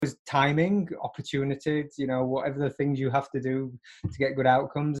Was timing, opportunity, whatever the things you have to do to get good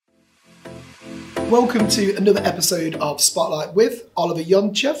outcomes. Welcome to another episode of Spotlight with Oliver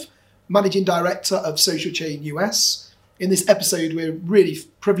Yonchev, Managing Director of Social Chain US. In this episode, we're really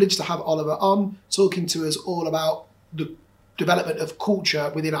privileged to have Oliver on, talking to us all about the development of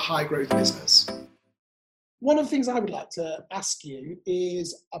culture within a high-growth business. One of the things I would like to ask you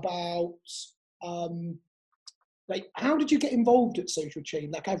is about how did you get involved at Social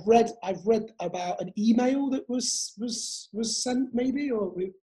Chain? Like I've read about an email that was sent, maybe, or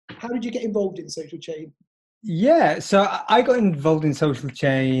how did you get involved in Social Chain? Yeah, so I got involved in Social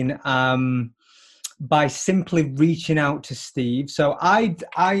Chain by simply reaching out to Steve. So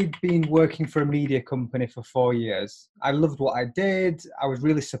I'd been working for a media company for 4 years. I loved what I did. I was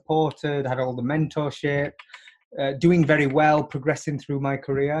really supported, had all the mentorship, doing very well, progressing through my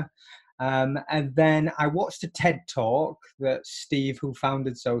career. And then I watched a TED talk that Steve, who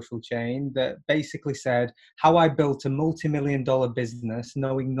founded Social Chain, that basically said how I built a multi-million-dollar business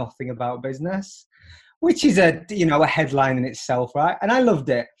knowing nothing about business, which is a headline in itself, right? And I loved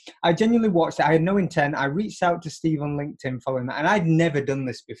it. I genuinely watched it. I had no intent. I reached out to Steve on LinkedIn following that, and I'd never done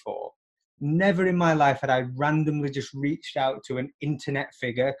this before. Never in my life had I randomly just reached out to an internet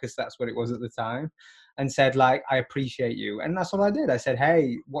figure, because that's what it was at the time, and said, I appreciate you. And that's all I did. I said,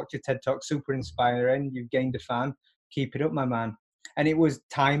 hey, watch your TED Talk, super inspiring. You've gained a fan. Keep it up, my man. And it was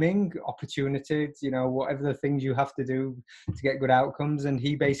timing, opportunity, whatever the things you have to do to get good outcomes. And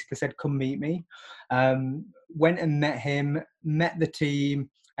he basically said, come meet me. Went and met him, met the team.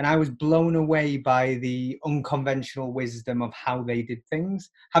 And I was blown away by the unconventional wisdom of how they did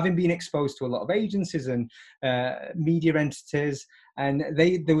things, having been exposed to a lot of agencies and media entities. And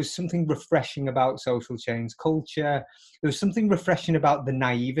there was something refreshing about Social Chain's culture. There was something refreshing about the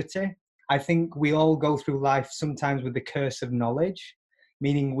naivety. I think we all go through life sometimes with the curse of knowledge,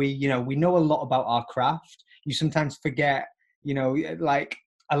 meaning we know a lot about our craft. You sometimes forget, like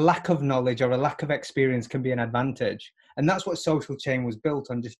a lack of knowledge or a lack of experience can be an advantage. And that's what Social Chain was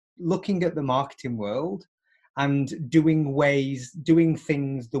built on, just looking at the marketing world and doing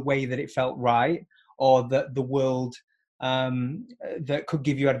things the way that it felt right, or that the world that could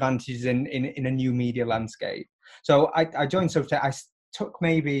give you advantages in a new media landscape. So I joined Social Chain.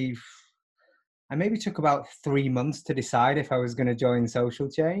 I maybe took about 3 months to decide if I was going to join Social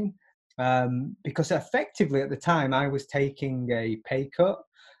Chain, because effectively at the time I was taking a pay cut.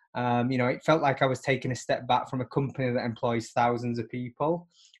 It felt like I was taking a step back from a company that employs thousands of people,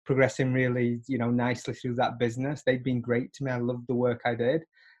 progressing really, nicely through that business. They'd been great to me. I loved the work I did.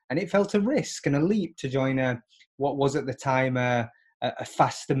 And it felt a risk and a leap to join what was at the time a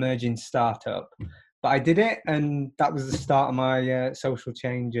fast emerging startup. But I did it, and that was the start of my Social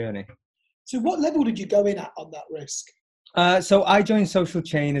Chain journey. So what level did you go in at on that risk? So I joined Social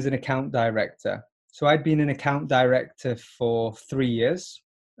Chain as an account director. So I'd been an account director for 3 years.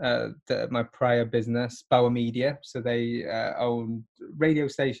 My prior business, Bauer Media, so they own radio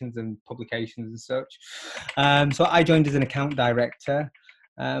stations and publications and such. So I joined as an account director.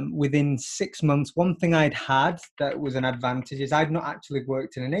 Within 6 months, one thing I'd had that was an advantage is I'd not actually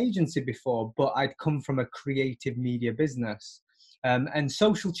worked in an agency before, but I'd come from a creative media business. And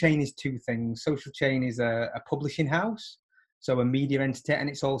Social Chain is two things. Social Chain is a publishing house, so a media entity, and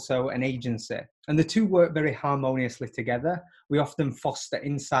it's also an agency. And the two work very harmoniously together. We often foster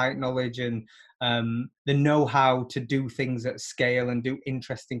insight, knowledge, and the know-how to do things at scale and do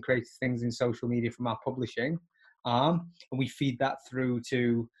interesting, creative things in social media from our publishing arm. And we feed that through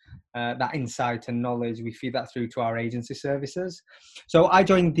to that insight and knowledge. We feed that through to our agency services. So I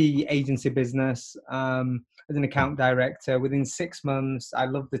joined the agency business as an account director. Within 6 months, I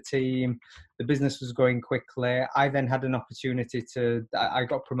loved the team. The business was growing quickly. I then had an opportunity I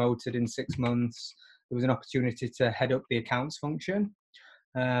got promoted in 6 months. There was an opportunity to head up the accounts function.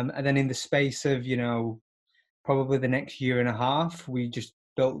 And then in the space of, probably the next year and a half, we just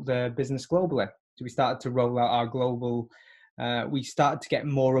built the business globally. So we started to roll out our global, we started to get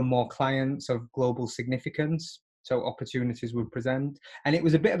more and more clients of global significance. So opportunities would present. And it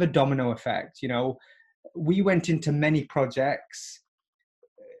was a bit of a domino effect. We went into many projects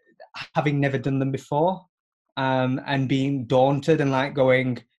having never done them before, and being daunted and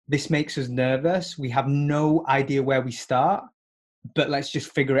going, this makes us nervous. We have no idea where we start, but let's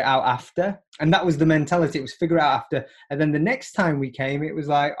just figure it out after. And that was the mentality. It was figure it out after. And then the next time we came, it was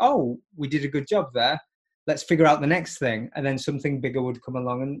like, oh, we did a good job there. Let's figure out the next thing. And then something bigger would come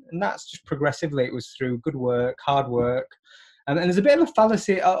along. And that's just progressively. It was through good work, hard work. And there's a bit of a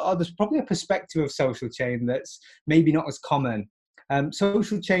fallacy, or there's probably a perspective of Social Chain that's maybe not as common.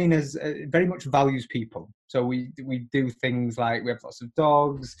 Social Chain is very much values people. So we do things like we have lots of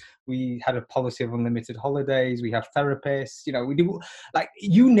dogs. We had a policy of unlimited holidays. We have therapists. You know, we do like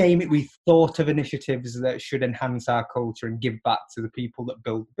you name it. We thought of initiatives that should enhance our culture and give back to the people that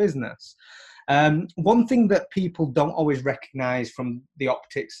build the business. One thing that people don't always recognize from the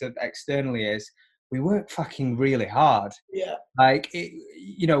optics of externally is we work fucking really hard. Yeah. Like,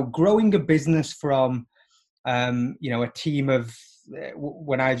 you know, growing a business from, you know, a team of,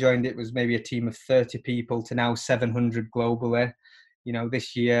 when I joined, it was maybe a team of 30 people to now 700 globally. You know,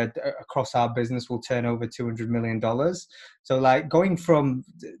 this year across our business will turn over $200 million. So like going from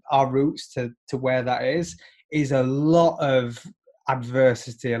our roots to where that is a lot of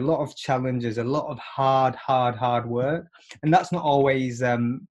adversity, a lot of challenges, a lot of hard work. And that's not always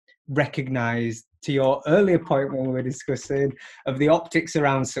recognized. To your earlier point when we were discussing of the optics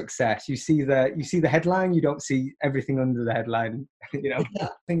around success, you see the headline, you don't see everything under the headline. You know, I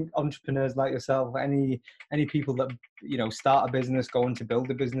think entrepreneurs like yourself, any people that, you know, start a business, go on to build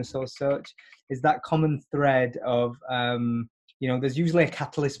a business or such, is that common thread of you know, there's usually a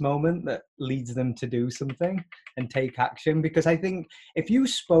catalyst moment that leads them to do something and take action. Because I think if you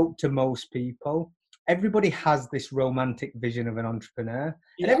spoke to most people, everybody has this romantic vision of an entrepreneur,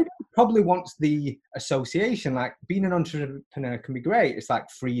 and everybody probably wants the association. Like, being an entrepreneur can be great. It's like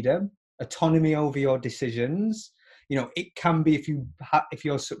freedom, autonomy over your decisions. You know, it can be, if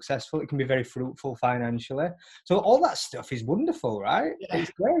you're successful, it can be very fruitful financially. So all that stuff is wonderful, right? Yeah.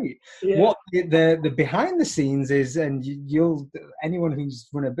 It's great. Yeah. What the behind the scenes is, and anyone who's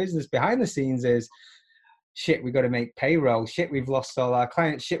run a business behind the scenes is, shit, we got to make payroll. Shit, we've lost all our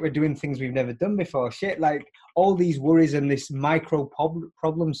clients. Shit, we're doing things we've never done before. Shit, like all these worries and this micro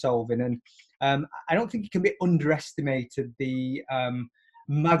problem solving. And I don't think it can be underestimated, the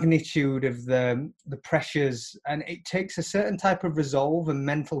magnitude of the pressures. And it takes a certain type of resolve and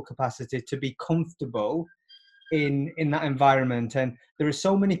mental capacity to be comfortable in that environment. And there are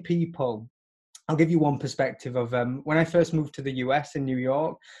so many people. I'll give you one perspective of when I first moved to the US in New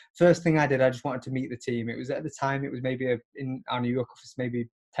York. First thing I did, I just wanted to meet the team. It was at the time, it was maybe in our New York office, maybe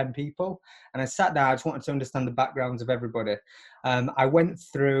 10 people. And I sat down, I just wanted to understand the backgrounds of everybody. I went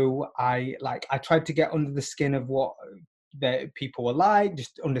through, I tried to get under the skin of what the people were like,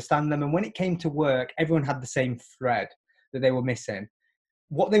 just understand them. And when it came to work, everyone had the same thread that they were missing.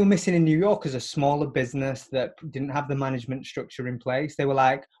 What they were missing in New York is a smaller business that didn't have the management structure in place. They were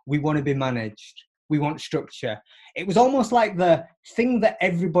like, we want to be managed. We want structure. It was almost like the thing that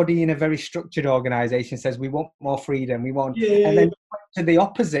everybody in a very structured organization says, we want more freedom. We want, and then to the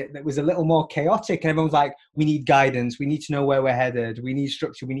opposite, that was a little more chaotic. And everyone's like, we need guidance. We need to know where we're headed. We need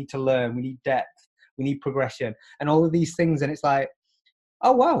structure. We need to learn. We need depth. We need progression and all of these things. And it's like,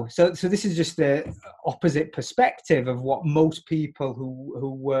 oh, wow. So this is just the opposite perspective of what most people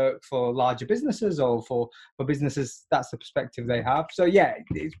who work for larger businesses or for businesses, that's the perspective they have. So, yeah,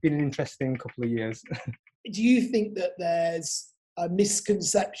 it's been an interesting couple of years. Do you think that there's a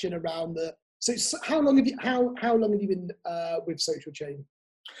misconception around so how long have you been with Social Chain?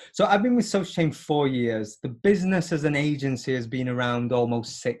 So I've been with Social Chain 4 years. The business as an agency has been around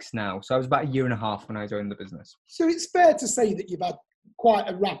almost 6 now. So I was about 1.5 years when I joined the business. So it's fair to say that you've had quite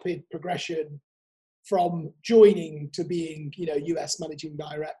a rapid progression from joining to being, you know, US managing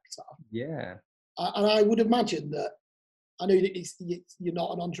director. Yeah. And I would imagine that, I know that you're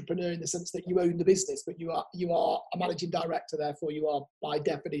not an entrepreneur in the sense that you own the business, but you are a managing director. Therefore, you are by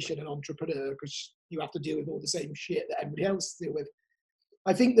definition an entrepreneur because you have to deal with all the same shit that everybody else deal with.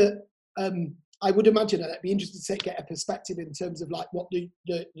 I think that I would imagine that I'd be interested to get a perspective in terms of like what the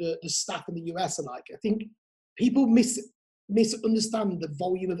staff in the US are like. I think people misunderstand the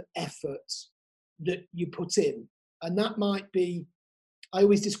volume of effort that you put in, and that might be, I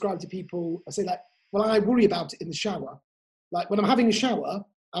always describe to people, I say like, well, I worry about it in the shower. Like when I'm having a shower,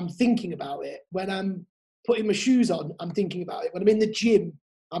 I'm thinking about it. When I'm putting my shoes on, I'm thinking about it. When I'm in the gym,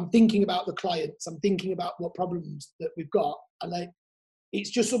 I'm thinking about the clients. I'm thinking about what problems that we've got. And like, it's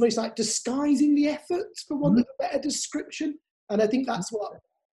just almost like disguising the effort, for want of a better description. And I think that's what,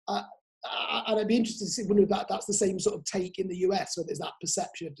 and I'd be interested to see whether that's the same sort of take in the US, where there's that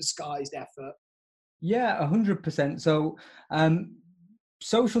perception of disguised effort. Yeah, 100%. So,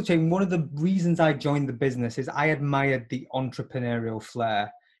 Social Chain, one of the reasons I joined the business is I admired the entrepreneurial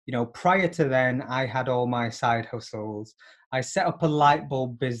flair. You know, prior to then, I had all my side hustles. I set up a light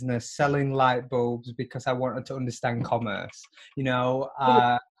bulb business selling light bulbs because I wanted to understand commerce. You know,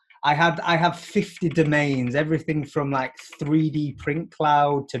 I have 50 domains, everything from like 3D print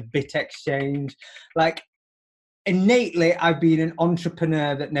cloud to bit exchange. Like, innately I've been an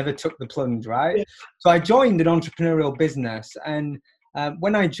entrepreneur that never took the plunge, right? Yeah. So I joined an entrepreneurial business, and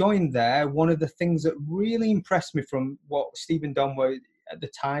when I joined there, one of the things that really impressed me from what Steve and Dom were at the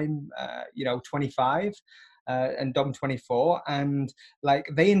time, 25, and Dom 24, and like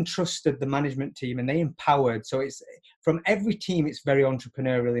they entrusted the management team and they empowered. So it's from every team, it's very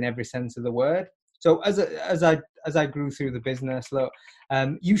entrepreneurial in every sense of the word. So as I grew through the business, look,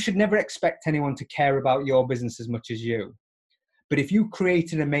 you should never expect anyone to care about your business as much as you. But if you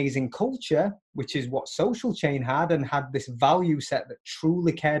create an amazing culture, which is what Social Chain had, and had this value set that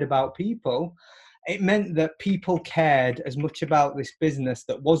truly cared about people, it meant that people cared as much about this business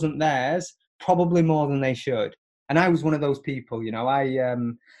that wasn't theirs, probably more than they should. And I was one of those people.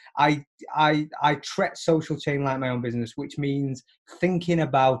 I treat Social Chain like my own business, which means thinking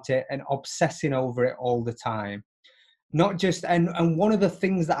about it and obsessing over it all the time. Not just, and one of the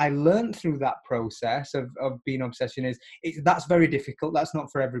things that I learned through that process of being obsession is that's very difficult. That's not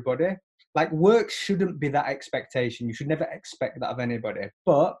for everybody. Like, work shouldn't be that expectation. You should never expect that of anybody.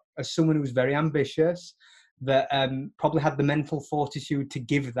 But as someone who's very ambitious, that probably had the mental fortitude to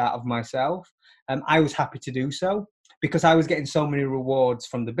give that of myself, I was happy to do so because I was getting so many rewards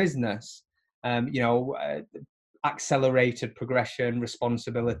from the business. Accelerated progression,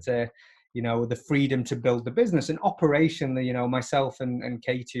 responsibility, the freedom to build the business. And operationally, myself and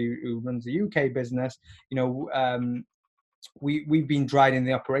Katie, who runs the UK business, we've been driving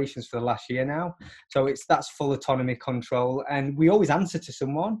the operations for the last year now. So that's full autonomy, control, and we always answer to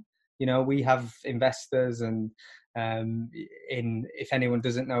someone. We have investors, and if anyone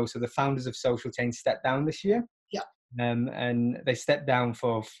doesn't know, so the founders of Social Chain stepped down this year. Yeah. And they stepped down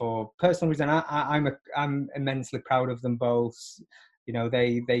for personal reasons. I'm immensely proud of them both.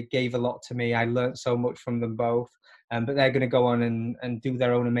 They gave a lot to me. I learned so much from them both. But they're going to go on and do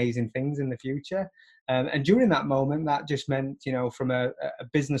their own amazing things in the future. And during that moment, that just meant, from a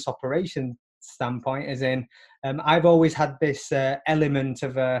business operation standpoint, as in, I've always had this element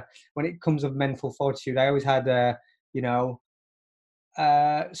of when it comes of mental fortitude, I always had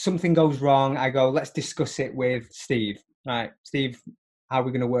something goes wrong, I go, let's discuss it with Steve. Right, Steve, how are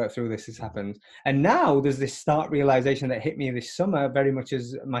we going to work through this? Has happened. And now there's this stark realization that hit me this summer, very much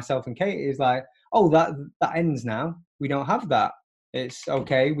as myself and Kate, is like, oh, that ends now. We don't have that. It's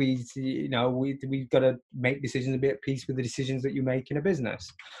okay. We've got to make decisions and be at peace with the decisions that you make in a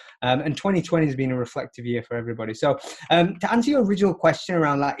business. And 2020 has been a reflective year for everybody. So to answer your original question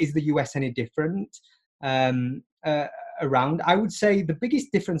around like, is the US any different? Around, I would say the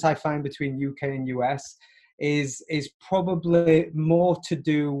biggest difference I find between UK and US is probably more to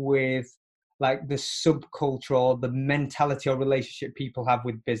do with like the subculture or the mentality or relationship people have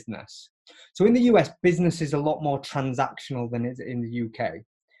with business. So in the US, business is a lot more transactional than it is in the UK.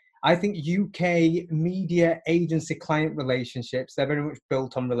 I think UK media agency client relationships, they're very much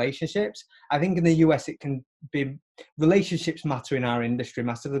built on relationships. I think in the US, it can be, relationships matter in our industry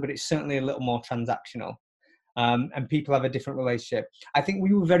massively, but it's certainly a little more transactional. And people have a different relationship. I think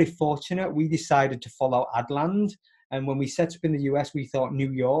we were very fortunate. We decided to follow Adland. And when we set up in the US, we thought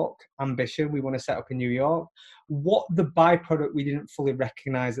New York, ambition, we want to set up in New York. What the byproduct we didn't fully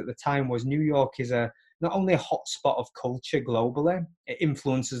recognize at the time was New York is not only a hotspot of culture globally, it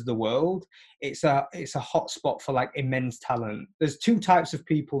influences the world. It's a hotspot for like immense talent. There's two types of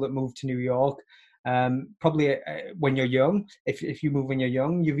people that move to New York. Probably when you're young, if you move when you're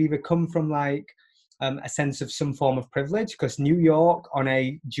young, you've either come from like a sense of some form of privilege, because New York on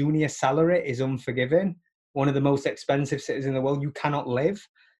a junior salary is unforgiving. One of the most expensive cities in the world. You cannot live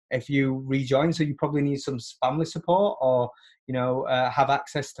if you rejoin. So you probably need some family support or, have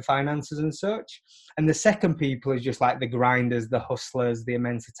access to finances and such. And the second people is just like the grinders, the hustlers, the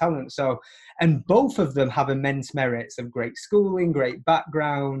immense talent. So, and both of them have immense merits of great schooling, great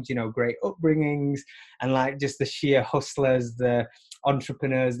background, great upbringings, and like just the sheer hustlers, the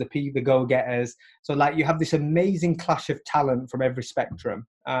entrepreneurs, the go-getters. So like you have this amazing clash of talent from every spectrum.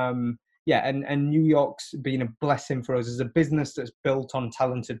 And New York's been a blessing for us as a business that's built on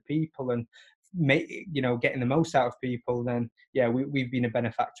talented people and getting the most out of people. Then we've been a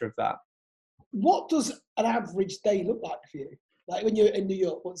benefactor of that. What does an average day look like for you? Like when you're in New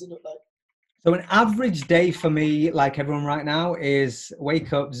York, what does it look like? So an average day for me, like everyone right now, is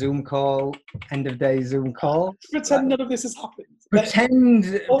wake up, Zoom call, end of day Zoom call. Pretend none of this has happened.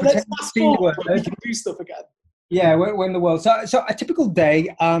 Pretend let's fast forward when we can do stuff again. Yeah, when the world. So a typical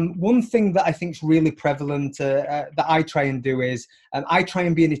day, one thing that I think is really prevalent that I try and do is I try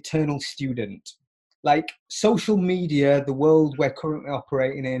and be an eternal student. Like social media, the world we're currently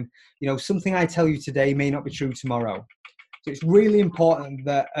operating in, something I tell you today may not be true tomorrow. So it's really important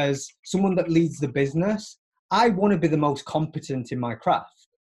that as someone that leads the business, I want to be the most competent in my craft,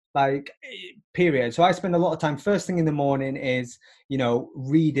 like, period. So I spend a lot of time first thing in the morning is,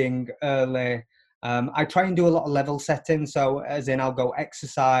 reading early. I try and do a lot of level setting. So as in I'll go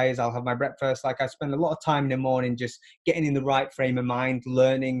exercise, I'll have my breakfast. Like I spend a lot of time in the morning just getting in the right frame of mind,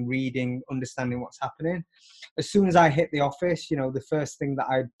 learning, reading, understanding what's happening. As soon as I hit the office, the first thing that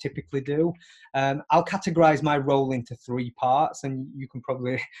I typically do, I'll categorize my role into three parts, and you can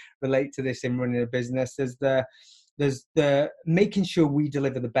probably relate to this in running a business. There's the making sure we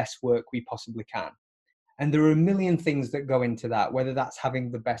deliver the best work we possibly can. And there are a million things that go into that, whether that's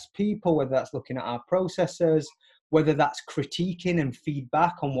having the best people, whether that's looking at our processes, whether that's critiquing and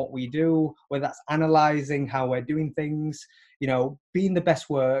feedback on what we do, whether that's analyzing how we're doing things, being the best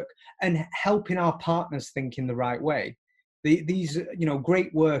work and helping our partners think in the right way. These,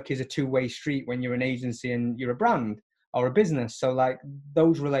 great work is a two-way street when you're an agency and you're a brand or a business. So like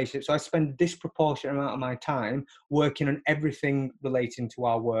those relationships, so I spend a disproportionate amount of my time working on everything relating to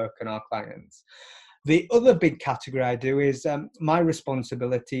our work and our clients. The other big category I do is my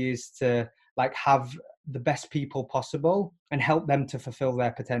responsibility is to like have the best people possible and help them to fulfill their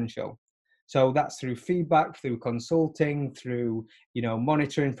potential. So that's through feedback, through consulting, through,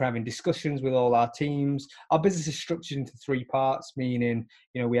 monitoring, for having discussions with all our teams. Our business is structured into three parts, meaning,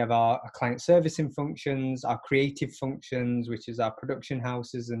 we have our client servicing functions, our creative functions, which is our production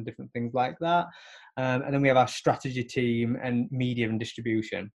houses and different things like that. And then we have our strategy team and media and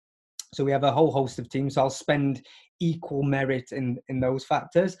distribution. So we have a whole host of teams. So I'll spend equal merit in those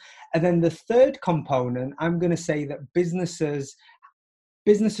factors. And then the third component, I'm going to say that businesses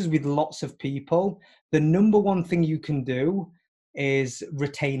with lots of people, the number one thing you can do is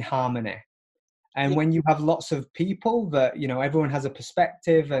retain harmony. And Yeah. when you have lots of people that, everyone has a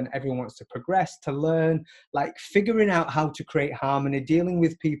perspective and everyone wants to progress, to learn, like figuring out how to create harmony, dealing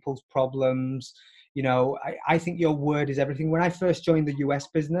with people's problems. I think your word is everything. When I first joined the US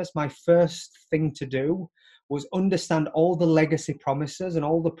business, my first thing to do was understand all the legacy promises and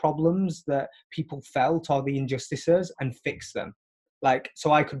all the problems that people felt or the injustices and fix them. Like,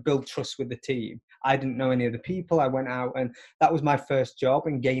 so I could build trust with the team. I didn't know any of the people. I went out and that was my first job,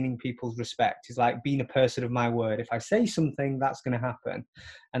 and gaining people's respect is like being a person of my word. If I say something, that's going to happen,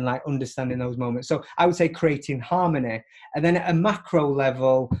 and like understanding those moments. So I would say creating harmony. And then at a macro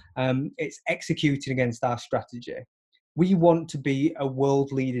level, it's executing against our strategy. We want to be a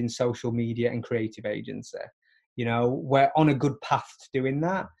world leading social media and creative agency. We're on a good path to doing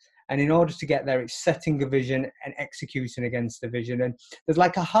that. And in order to get there, it's setting a vision and executing against the vision. And there's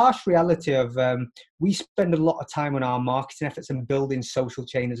like a harsh reality of we spend a lot of time on our marketing efforts and building Social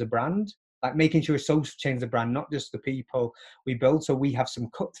Chain as a brand, like making sure Social Chain is a brand, not just the people we build. So we have some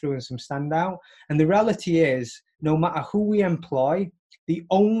cut through and some standout. And the reality is, no matter who we employ, the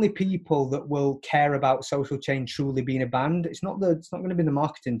only people that will care about Social Chain truly being a brand, it's not going to be the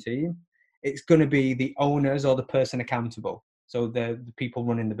marketing team. It's going to be the owners or the person accountable. So the people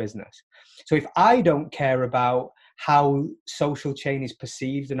running the business. So if I don't care about how Social Chain is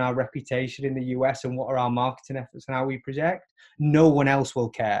perceived and our reputation in the US and what are our marketing efforts and how we project, no one else will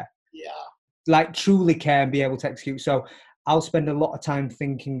care. Yeah. Like truly care and be able to execute. So I'll spend a lot of time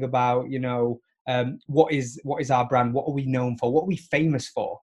thinking about, what is our brand? What are we known for? What are we famous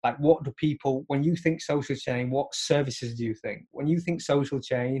for? Like, what do people, when you think Social Chain, what services do you think? When you think Social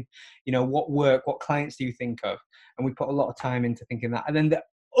Chain, what work, what clients do you think of? And we put a lot of time into thinking that. And then the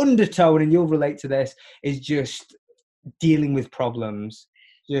undertone, and you'll relate to this, is just dealing with problems,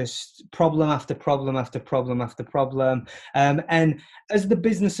 just problem after problem after problem after problem. And as the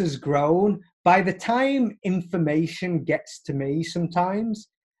business has grown, by the time information gets to me sometimes,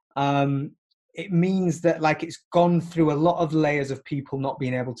 it means that like it's gone through a lot of layers of people not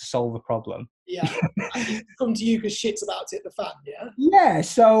being able to solve a problem. Yeah. And it's come to you because shit's about to hit the fan, yeah? Yeah,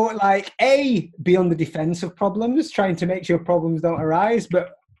 so like be on the defense of problems, trying to make sure problems don't arise, but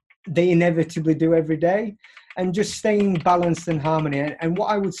they inevitably do every day, and just staying balanced and harmony. And what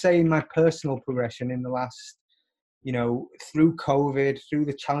I would say in my personal progression in the last, through COVID, through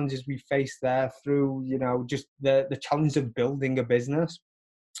the challenges we faced there, through, just the challenge of building a business,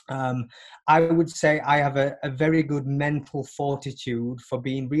 I would say I have a very good mental fortitude for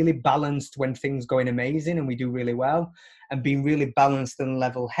being really balanced when things going amazing and we do really well, and being really balanced and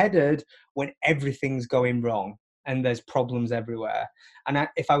level-headed when everything's going wrong and there's problems everywhere. And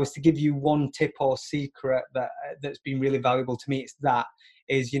if I was to give you one tip or secret that's been really valuable to me, it's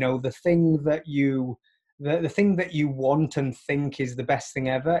the thing that you the thing that you want and think is the best thing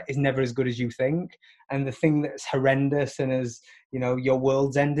ever is never as good as you think. And the thing that's horrendous and as, your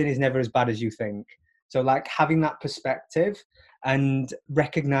world's ending is never as bad as you think. So like having that perspective and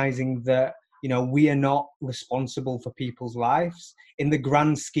recognizing that you know, we are not responsible for people's lives. In the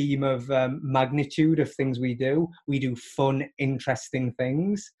grand scheme of magnitude of things we do fun, interesting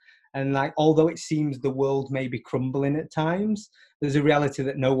things. And like, although it seems the world may be crumbling at times, there's a reality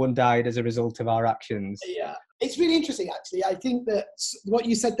that no one died as a result of our actions. Yeah, it's really interesting, actually. I think that what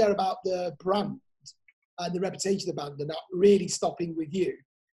you said there about the brand and the reputation of the brand and not really stopping with you,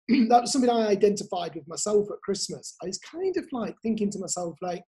 that was something I identified with myself at Christmas. I was kind of like thinking to myself,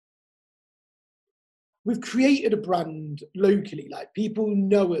 like, we've created a brand locally. Like, people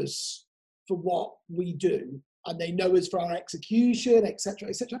know us for what we do, and they know us for our execution, etc.,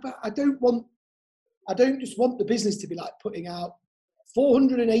 etc. But I don't just want the business to be like putting out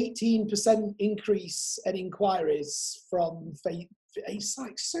 418% increase in inquiries from it's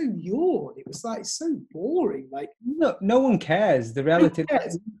like so yawn. It was like so boring. Like, no one cares. The reality,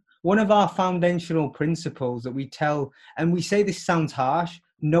 one of our foundational principles that we tell, and we say this sounds harsh,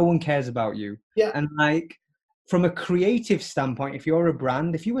 no one cares about you. Yeah. And like, from a creative standpoint, if you're a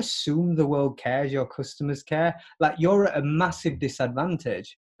brand, if you assume the world cares, your customers care, like, you're at a massive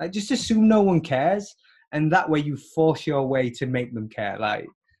disadvantage. Like, just assume no one cares, and that way you force your way to make them care. Like,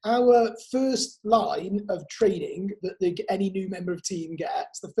 our first line of training that any new member of team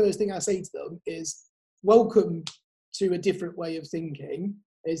gets, the first thing I say to them is, welcome to a different way of thinking.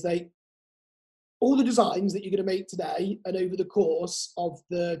 Is all the designs that you're going to make today and over the course of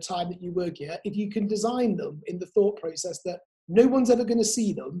the time that you work here, if you can design them in the thought process that no one's ever going to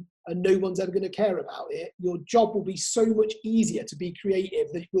see them and no one's ever going to care about it, your job will be so much easier to be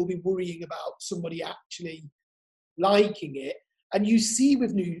creative than you will be worrying about somebody actually liking it. And you see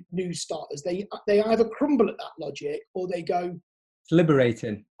with new starters, they either crumble at that logic or they go, it's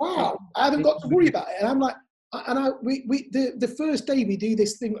liberating. Wow, I haven't got to worry about it. And I'm like, the first day we do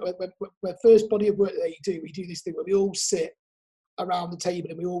this thing, when first body of work that you do, we do this thing where we all sit around the table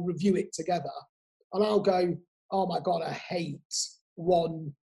and we all review it together. And I'll go, oh my God, I hate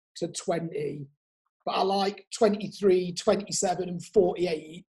 1 to 20, but I like 23, 27 and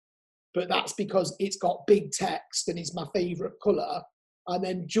 48. But that's because it's got big text and it's my favourite colour. And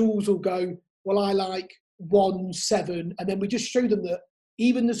then Jules will go, well, I like 1, 7. And then we just show them that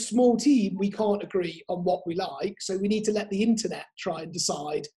even the small team, we can't agree on what we like. So we need to let the internet try and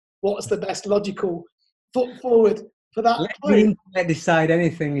decide what's the best logical foot forward for that. Let the internet decide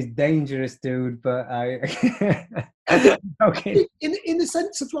anything is dangerous, dude. But okay. In the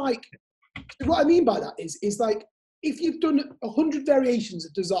sense of like, what I mean by that is like, if you've done 100 variations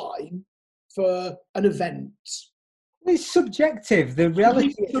of design for an event, it's subjective. The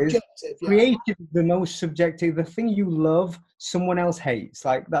reality is, creative is the most subjective. The thing you love, someone else hates.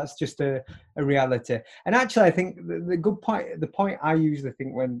 Like, that's just a reality. And actually, I think the point I usually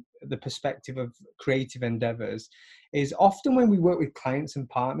think, when the perspective of creative endeavors, is often when we work with clients and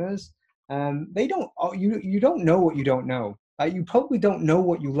partners, they don't. You don't know what you don't know. Like, you probably don't know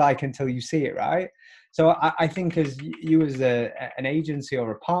what you like until you see it, right? So I think as you as an agency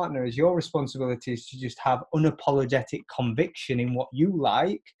or a partner, is your responsibility is to just have unapologetic conviction in what you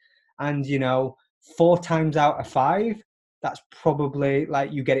like. And, 4 times out of 5, that's probably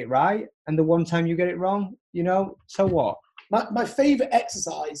like you get it right. And the 1 time you get it wrong, so what? My favourite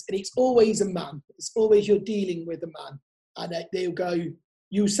exercise, and it's always a man, it's always you're dealing with a man. And they'll go,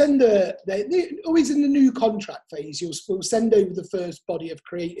 you send always in the new contract phase, we'll send over the first body of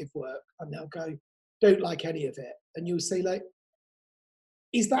creative work, and they'll go, don't like any of it. And you'll say, like,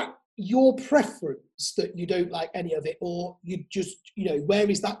 is that your preference that you don't like any of it? Or you just, where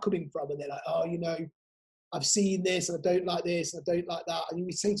is that coming from? And they're like, oh, I've seen this and I don't like this and I don't like that. And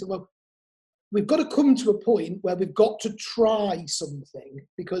you say to them, well, we've got to come to a point where we've got to try something,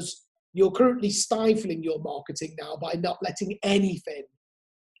 because you're currently stifling your marketing now by not letting anything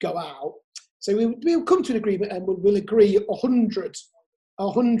go out. So we'll come to an agreement, and we'll agree 100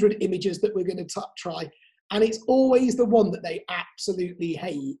 images that we're going to try, and it's always the one that they absolutely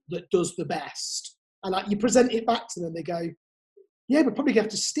hate that does the best. And like, you present it back to them, they go, yeah, we're probably going to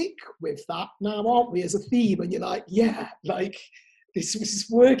have to stick with that now, aren't we, as a theme? And you're like, yeah, like, this is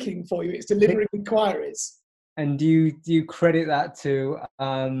working for you, it's delivering inquiries. And do you credit that to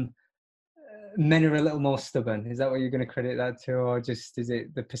men are a little more stubborn? Is that what you're going to credit that to? Or just, is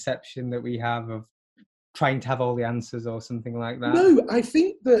it the perception that we have of trying to have all the answers or something like that? No, I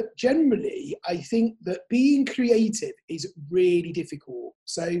think that generally, being creative is really difficult.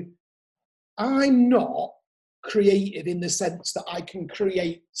 So I'm not creative in the sense that I can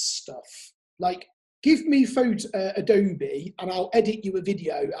create stuff. Like, give me Adobe and I'll edit you a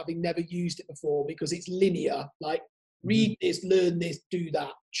video having never used it before, because it's linear. Like, read this, learn this, do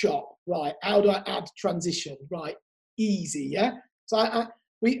that, chop. Right, how do I add transition? Right, easy, yeah? So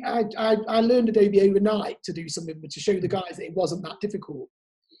I learned Adobe overnight to do something, to show the guys that it wasn't that difficult.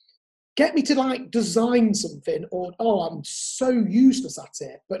 Get me to like design something, or I'm so useless at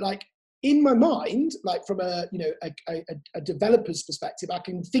it. But like in my mind, like from a developer's perspective, I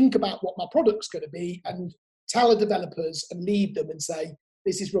can think about what my product's going to be and tell the developers and lead them and say,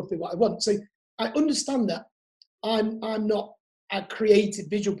 this is roughly what I want. So I understand that I'm not a creative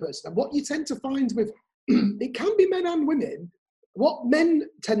visual person. And what you tend to find with, it can be men and women, what men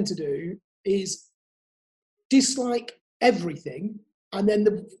tend to do is dislike everything, and then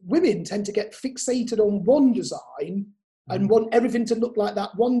the women tend to get fixated on one design and want everything to look like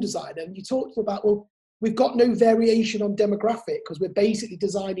that one design. And you talked about, well, we've got no variation on demographic because we're basically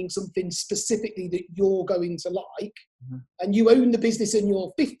designing something specifically that you're going to like, and you own the business and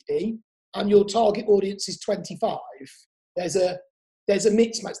you're 50 and your target audience is 25. There's a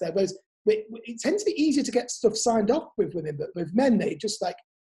mismatch there. Whereas it tends to be easier to get stuff signed off with women, but with men, they'll just say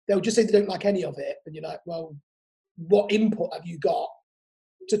they don't like any of it. And you're like, well, what input have you got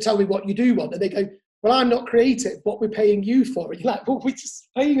to tell me what you do want? And they go, well, I'm not creative. What we're paying you for? And you're like, well, we're just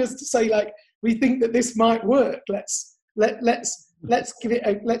paying us to say, like, we think that this might work. Let's give it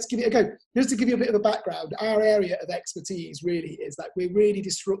a go. Just to give you a bit of a background, our area of expertise really is that we're really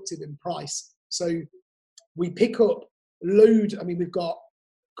disruptive in price. So we pick up loads. I mean, we've got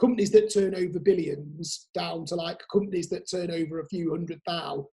companies that turn over billions down to like companies that turn over a few hundred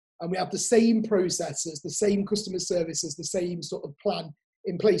thou, and we have the same processes, the same customer services, the same sort of plan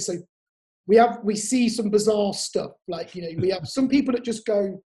in place. So we see some bizarre stuff. Like, we have some people that just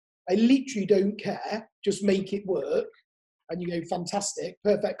go, I literally don't care, just make it work. And you go, fantastic,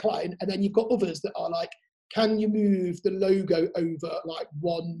 perfect client. And then you've got others that are like, can you move the logo over like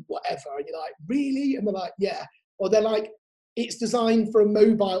one whatever? And you're like, really? And they're like, yeah. Or they're like, it's designed for a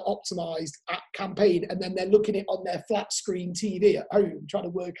mobile optimized app campaign, and then they're looking at it on their flat screen TV at home, trying to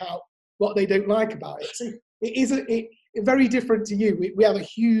work out what they don't like about it. So it is very different to you. We have a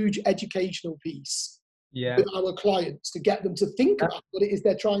huge educational piece with our clients to get them to think about what it is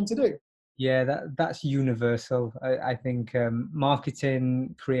they're trying to do. Yeah, that's universal. I think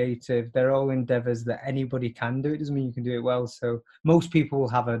marketing, creative, they're all endeavors that anybody can do. It doesn't mean you can do it well. So most people will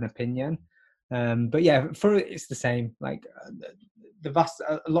have an opinion. But yeah, it's the same. Like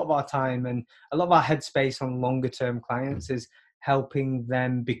a lot of our time and a lot of our headspace on longer term clients is helping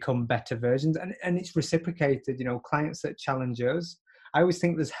them become better versions, and it's reciprocated. Clients that challenge us. I always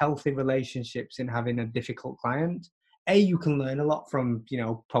think there's healthy relationships in having a difficult client. A, you can learn a lot from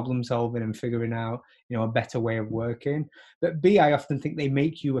problem solving and figuring out a better way of working. But B, I often think they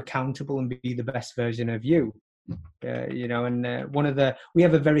make you accountable and be the best version of you. We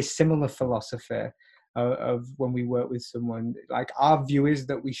have a very similar philosophy of when we work with someone. Like, our view is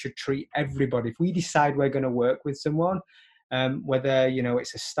that we should treat everybody. If we decide we're going to work with someone, whether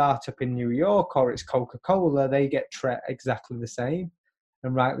it's a startup in New York or it's Coca-Cola, they get treated exactly the same,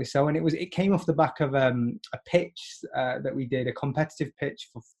 and rightly so. And it came off the back of a pitch that we did, a competitive pitch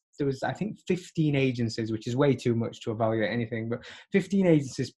for. There was, I think, 15 agencies, which is way too much to evaluate anything, but 15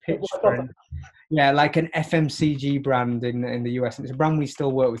 agencies pitched for like an FMCG brand in the US. And it's a brand we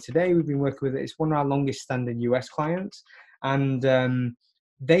still work with today. We've been working with it. It's one of our longest standing US clients. And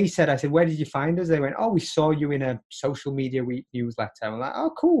I said, where did you find us? They went, oh, we saw you in a Social Media Week newsletter. I'm like,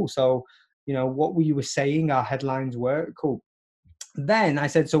 oh, cool. So, what you were saying, our headlines were cool. Then I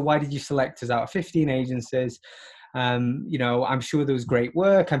said, so why did you select us out of 15 agencies? I'm sure there was great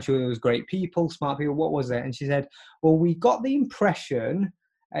work. I'm sure there was great people, smart people. What was it? And she said, well, we got the impression,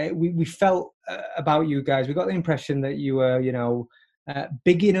 we felt about you guys, we got the impression that you were,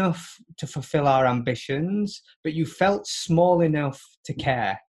 big enough to fulfill our ambitions, but you felt small enough to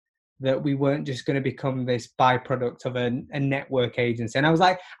care, that we weren't just going to become this byproduct of a network agency. And I was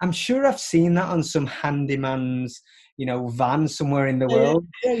like, I'm sure I've seen that on some handyman's, van somewhere in the world.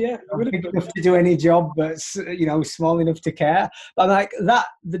 Yeah. Big enough to do any job, but small enough to care. But I'm like,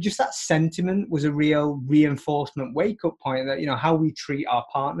 just that sentiment was a real reinforcement wake-up point that, how we treat our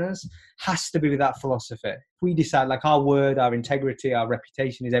partners has to be with that philosophy. If we decide, like, our word, our integrity, our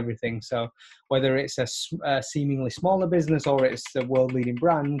reputation is everything. So whether it's a seemingly smaller business or it's a world-leading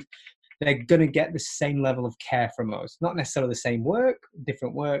brand, they're going to get the same level of care from us. Not necessarily the same work,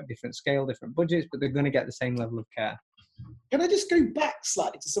 different scale, different budgets, but they're going to get the same level of care. Can I just go back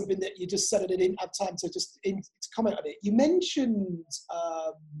slightly to something that you just said and I didn't have time to to comment on it? You mentioned,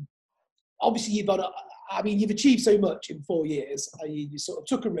 obviously you've achieved so much in 4 years. You sort of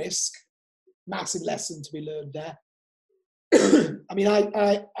took a risk, massive lesson to be learned there. I mean,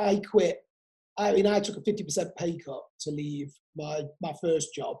 I quit. I took a 50% pay cut to leave my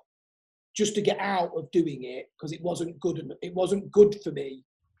first job, just to get out of doing it because it wasn't good for me.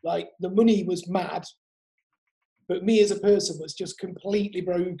 Like the money was mad, but me as a person was just completely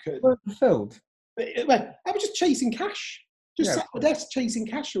broken. Well, fulfilled. Well, I was just chasing cash, just Yeah, sat at the desk chasing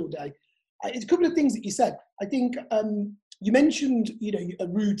cash all day. It's a couple of things that you said. I think you mentioned, a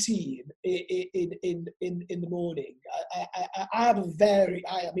routine in the morning. I have a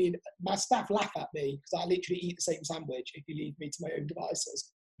I mean, my staff laugh at me because I literally eat the same sandwich if you leave me to my own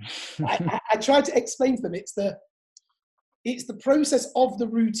devices. I try to explain to them it's the process of the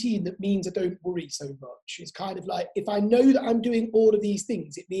routine that means I don't worry so much. It's kind of like, if I know that I'm doing all of these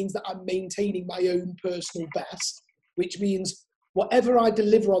things, it means that I'm maintaining my own personal best, which means whatever I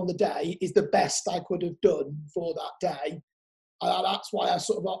deliver on the day is the best I could have done for that day. That's why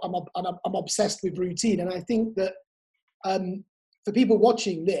I'm obsessed with routine. And I think that for people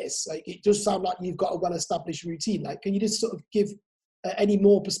watching this, like, it does sound like you've got a well-established routine. Like, can you just sort of give any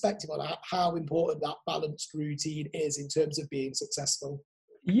more perspective on how important that balanced routine is in terms of being successful?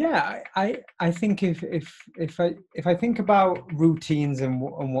 Yeah, I think if I think about routines and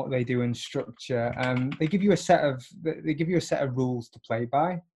what they do in structure, they give you a set of rules to play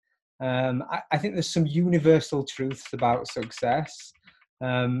by. I think there's some universal truths about success.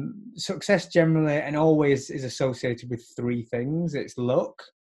 Success generally and always is associated with three things. It's luck.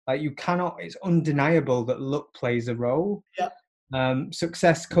 Like it's undeniable that luck plays a role. Yeah.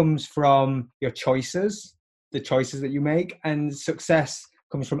 Success comes from your choices, the choices that you make, and success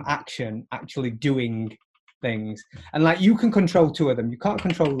comes from action, actually doing things. And like, you can control two of them. You can't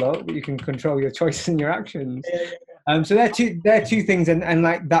control luck, but you can control your choices and your actions. Yeah. So they're two things, and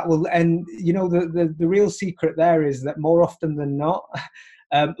like that will, and the real secret there is that more often than not,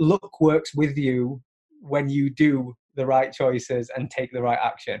 luck works with you when you do the right choices and take the right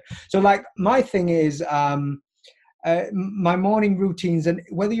action. So like, my thing is, my morning routines, and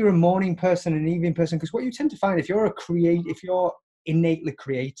whether you're a morning person, an evening person, because what you tend to find, if you're innately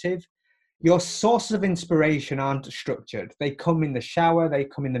creative, your sources of inspiration aren't structured. They come in the shower, they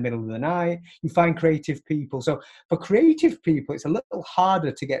come in the middle of the night. You find creative people. So for creative people, it's a little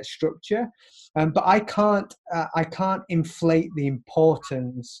harder to get structure. But I can't inflate the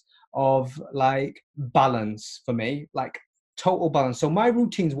importance of like balance for me, like total balance. So my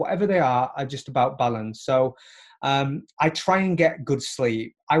routines, whatever they are just about balance. So I try and get good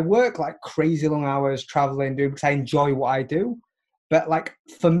sleep. I work like crazy long hours traveling, because I enjoy what I do. But like,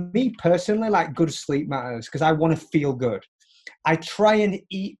 for me personally, like, good sleep matters because I want to feel good. I try and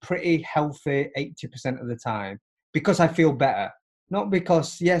eat pretty healthy 80% of the time because I feel better. Not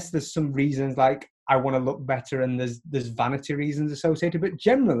because, yes, there's some reasons like I want to look better and there's vanity reasons associated, but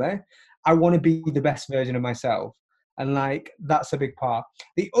generally I want to be the best version of myself. And like, that's a big part.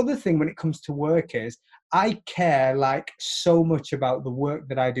 The other thing when it comes to work is I care like so much about the work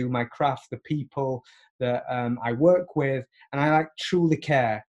that I do, my craft, the people that I work with, and I like truly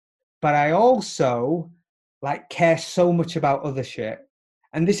care. But I also like care so much about other shit.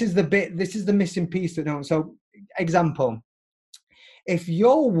 And this is the missing piece that don't. So example, if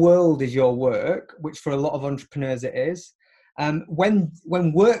your world is your work, which for a lot of entrepreneurs it is, when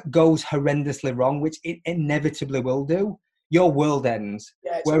work goes horrendously wrong, which it inevitably will do, your world ends.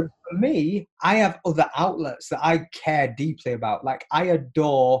 Yeah, Whereas for me, I have other outlets that I care deeply about. Like, I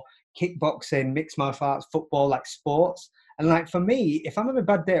adore kickboxing, mixed martial arts, football, like sports. And like, for me, if I'm having a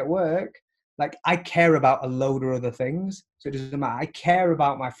bad day at work, like, I care about a load of other things. So it doesn't matter. I care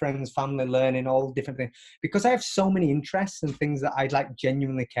about my friends, family, learning, all different things. Because I have so many interests and things that I like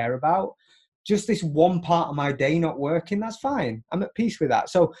genuinely care about, just this one part of my day not working, that's fine. I'm at peace with that.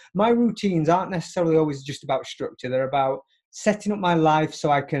 So my routines aren't necessarily always just about structure. They're about setting up my life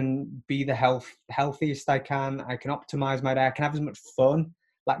so I can be the healthiest I can. I can optimize my day. I can have as much fun.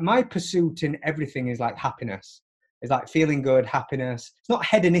 Like, my pursuit in everything is like happiness. It's like feeling good, happiness. It's not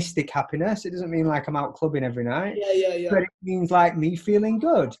hedonistic happiness. It doesn't mean like I'm out clubbing every night. Yeah. But it means like me feeling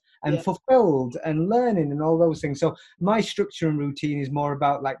good and fulfilled and learning and all those things. So my structure and routine is more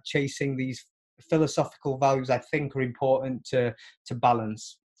about like chasing these philosophical values I think are important to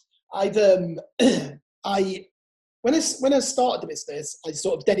balance. I've I when I started the business, I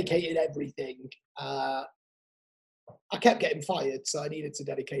sort of dedicated everything. I kept getting fired, so I needed to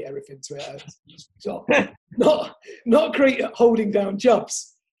dedicate everything to it. So not great at holding down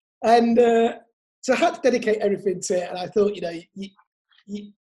jobs, and so I had to dedicate everything to it. And I thought,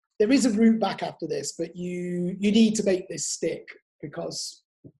 there is a route back after this, but you need to make this stick because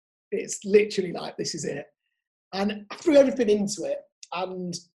it's literally like, this is it. And I threw everything into it,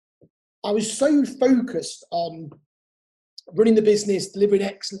 and I was so focused on running the business, delivering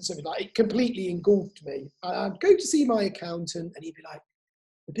excellence, something like it completely engulfed me. I'd go to see my accountant, and he'd be like,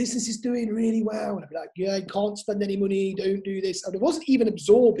 the business is doing really well. And I'd be like, yeah, I can't spend any money, don't do this. And I wasn't even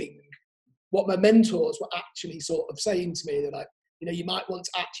absorbing what my mentors were actually sort of saying to me. They're like, you might want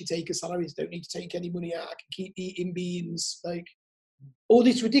to actually take a salary, you don't need to take any money out, I can keep eating beans, like all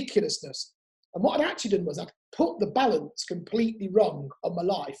this ridiculousness. And what I'd actually done was I'd put the balance completely wrong on my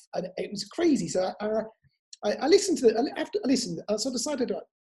life. And it was crazy. So I listened to it. After I listened, I sort of decided, like,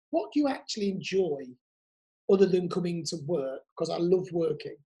 what do you actually enjoy other than coming to work? Because I love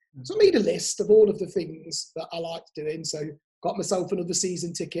working. So I made a list of all of the things that I liked doing. So got myself another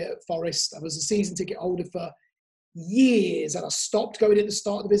season ticket at Forest. I was a season ticket holder for years, and I stopped going at the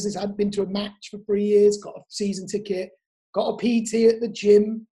start of the business. I hadn't been to a match for 3 years, got a season ticket, got a PT at the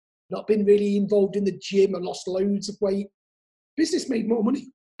gym, not been really involved in the gym. I lost loads of weight. Business made more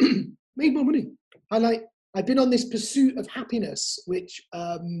money, made more money. I've been on this pursuit of happiness, which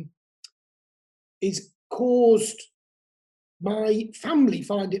is caused my family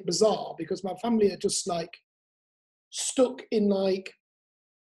find it bizarre, because my family are just like stuck in like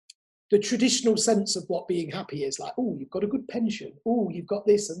the traditional sense of what being happy is. Like, oh, you've got a good pension. Oh, you've got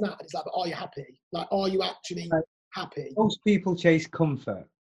this and that. And it's like, but are you happy? Like, are you actually happy? Most people chase comfort.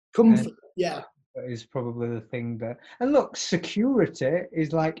 Comfort, yeah. Is probably the thing that, and look, security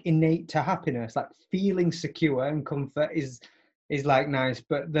is like innate to happiness. Like feeling secure and comfort is like nice,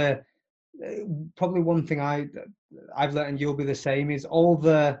 but the probably one thing I've learned, and you'll be the same, is all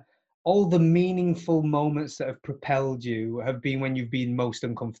the meaningful moments that have propelled you have been when you've been most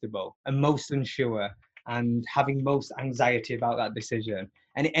uncomfortable and most unsure and having most anxiety about that decision,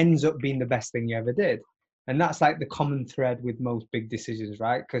 and it ends up being the best thing you ever did. And that's like the common thread with most big decisions,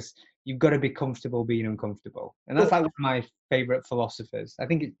 right? Because you've got to be comfortable being uncomfortable. And that's like one of my favorite philosophers. I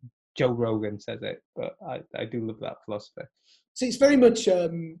think Joe Rogan says it, but I do love that philosophy. So it's very much,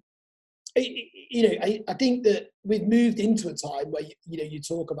 I think that we've moved into a time where, you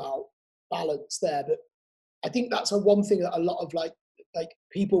talk about balance there, but I think that's one thing that a lot of like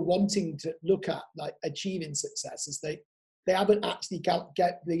people wanting to look at, like achieving success, is they haven't actually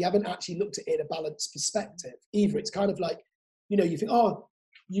they haven't actually looked at it in a balanced perspective either. It's kind of like, you think, oh,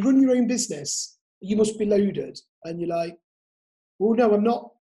 you run your own business, you must be loaded. And you're like, well,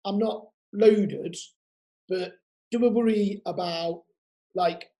 no, I'm not loaded, but do I worry about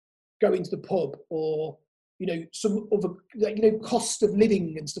like going to the pub or, some other, like, cost of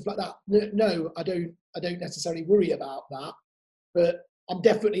living and stuff like that? No, I don't necessarily worry about that, but I'm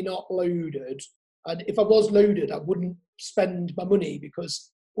definitely not loaded. And if I was loaded, I wouldn't spend my money,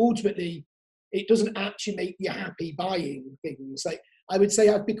 because ultimately it doesn't actually make you happy buying things. Like, I would say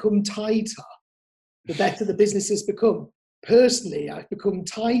I've become tighter the better the business has become. Personally, I've become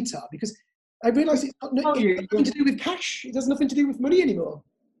tighter because I realise it's got nothing to do with cash. It has nothing to do with money anymore.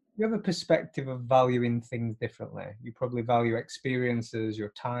 You have a perspective of valuing things differently. You probably value experiences,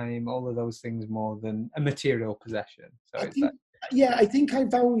 your time, all of those things more than a material possession. So I think the thing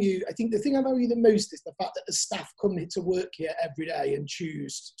I value the most is the fact that the staff come to work here every day and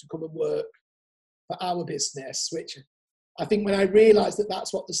choose to come and work for our business, which I think when I realised that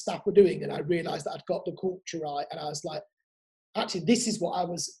that's what the staff were doing, and I realised that I'd got the culture right, and I was like, actually, this is what I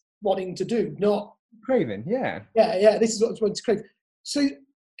was wanting to do, not craving. Yeah, this is what I was wanting to crave. So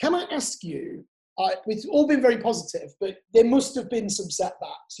can I ask you, it's all been very positive, but there must have been some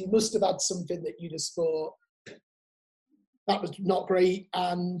setbacks. You must have had something that you just thought, that was not great.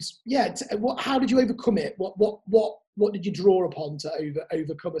 And how did you overcome it? What did you draw upon to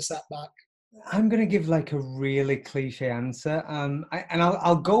overcome a setback? I'm going to give like a really cliche answer.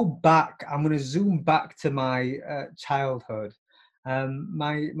 I'll go back. I'm going to zoom back to my childhood.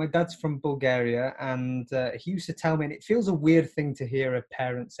 My dad's from Bulgaria, and he used to tell me, and it feels a weird thing to hear a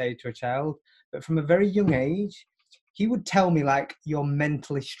parent say to a child, but from a very young age, he would tell me, like, you're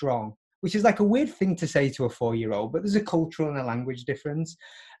mentally strong, which is like a weird thing to say to a 4-year-old, but there's a cultural and a language difference.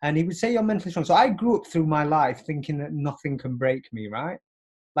 And he would say you're mentally strong. So I grew up through my life thinking that nothing can break me, right?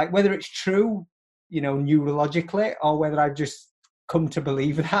 Like, whether it's true, neurologically, or whether I just come to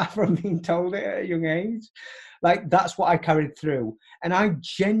believe that from being told it at a young age, like, that's what I carried through. And I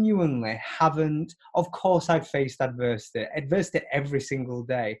genuinely haven't, of course I've faced adversity every single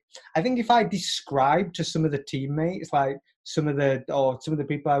day. I think if I describe to some of the teammates, like some of the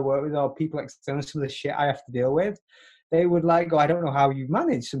people I work with, or people external, some of the shit I have to deal with, they would like go, I don't know how you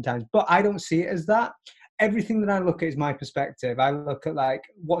manage sometimes, but I don't see it as that. Everything that I look at is my perspective. I look at like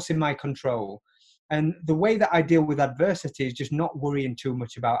what's in my control. And the way that I deal with adversity is just not worrying too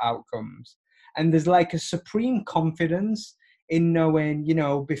much about outcomes. And there's like a supreme confidence in knowing,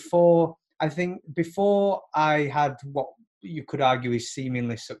 before I had what you could argue is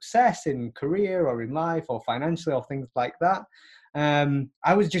seemingly success in career or in life or financially or things like that,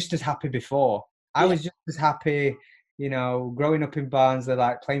 I was just as happy before. I was just as happy, growing up in Barnsley,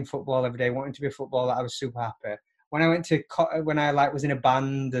 like playing football every day, wanting to be a footballer. I was super happy. When I went to when I like was in a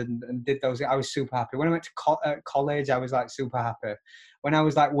band and did those, I was super happy. When I went to college, I was like super happy. When I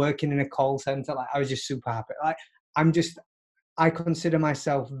was like working in a call center, like I was just super happy. Like I consider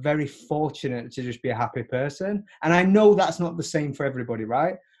myself very fortunate to just be a happy person, and I know that's not the same for everybody,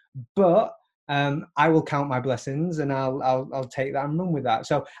 right? But I will count my blessings, and I'll take that and run with that.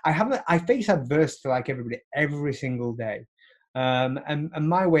 So I face adversity like everybody every single day. And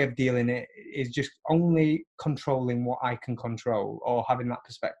my way of dealing it is just only controlling what I can control, or having that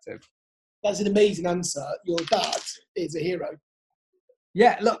perspective. That's an amazing answer. Your dad is a hero.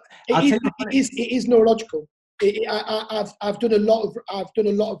 Yeah, look, it is neurological. I've done a lot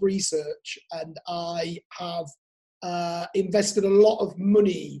of research, and I have invested a lot of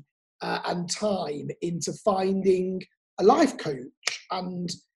money and time into finding a life coach. And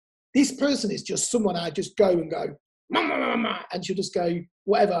this person is just someone I just go and go, mama, mama, and she'll just go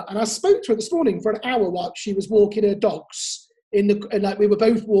whatever. And I spoke to her this morning for an hour while she was walking her dogs and like we were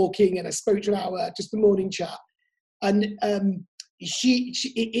both walking, and I spoke to her an hour, just a morning chat. And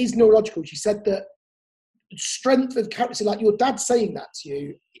it is neurological. She said that strength of character, like your dad saying that to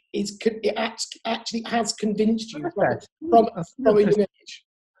you, actually has convinced you from a young age.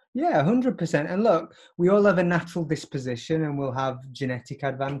 Yeah, 100%. And look, we all have a natural disposition, and we'll have genetic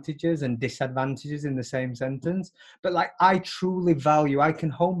advantages and disadvantages in the same sentence. But like, I truly value, I can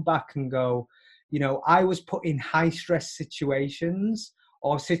home back and go, I was put in high stress situations,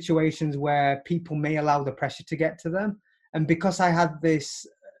 or situations where people may allow the pressure to get to them. And because I had this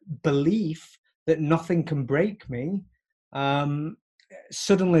belief that nothing can break me,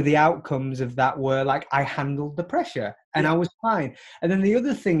 suddenly the outcomes of that were like, I handled the pressure and I was fine. And then the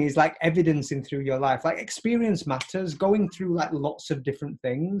other thing is like evidencing through your life, like experience matters. Going through like lots of different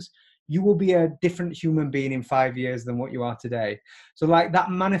things, you will be a different human being in 5 years than what you are today. So like that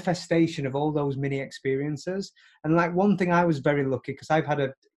manifestation of all those mini experiences. And like one thing, I was very lucky because I've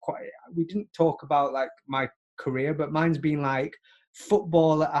had we didn't talk about like my career, but mine's been like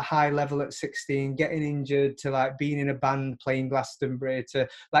football at a high level at 16, getting injured, to like being in a band playing Glastonbury, to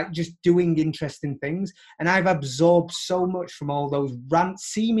like just doing interesting things. And I've absorbed so much from all those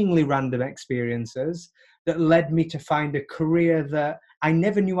seemingly random experiences that led me to find a career that I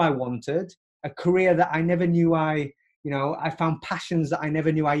never knew I wanted, a career that I never knew I found passions that I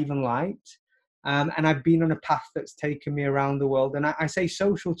never knew I even liked. And I've been on a path that's taken me around the world. And I say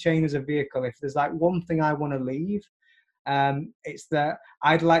Social Chain as a vehicle. If there's like one thing I want to leave, it's that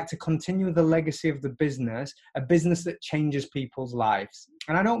I'd like to continue the legacy of the business, a business that changes people's lives.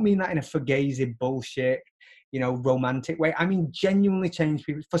 And I don't mean that in a fugazi bullshit, romantic way. I mean, genuinely change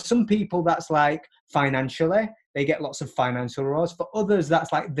people. For some people, that's like financially, they get lots of financial rewards. For others,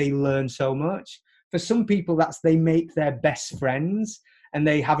 that's like they learn so much. For some people, that's they make their best friends and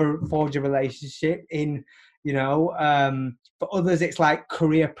they forge a relationship in, for others, it's like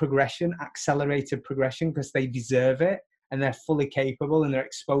career progression, accelerated progression, because they deserve it and they're fully capable and they're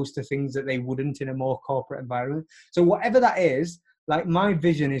exposed to things that they wouldn't in a more corporate environment. So whatever that is, like my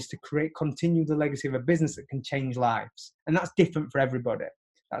vision is to continue the legacy of a business that can change lives. And that's different for everybody.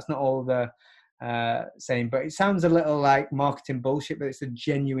 That's not all the same, but it sounds a little like marketing bullshit, but it's a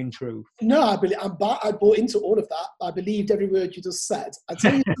genuine truth. No, I bought into all of that. I believed every word you just said. I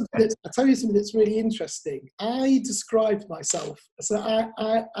tell you something that's really interesting. I described myself, so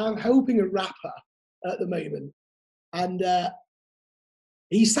I'm helping a rapper at the moment, and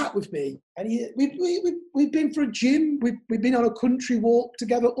he sat with me, and we've been for a gym, we've been on a country walk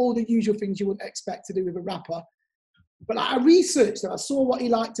together, all the usual things you wouldn't expect to do with a rapper. But I researched and I saw what he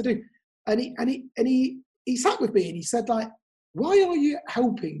liked to do, and he sat with me and he said, like, why are you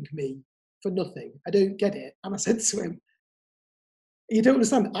helping me for nothing? I don't get it. And I said to him, you don't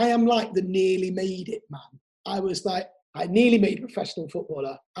understand. I am like the nearly made it man. I was like, I nearly made a professional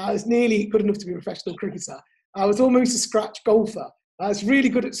footballer. I was nearly good enough to be a professional cricketer. I was almost a scratch golfer. I was really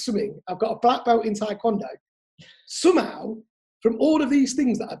good at swimming. I've got a black belt in taekwondo. Somehow, from all of these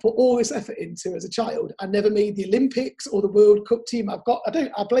things that I put all this effort into as a child, I never made the Olympics or the World Cup team. I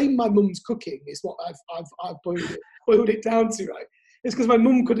blame my mum's cooking is what I've boiled it down to, right? It's because my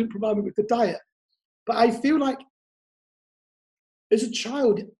mum couldn't provide me with the diet. But I feel like as a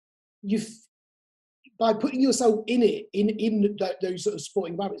child, by putting yourself in those sort of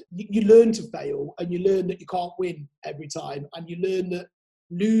sporting environments, you learn to fail, and you learn that you can't win every time, and you learn that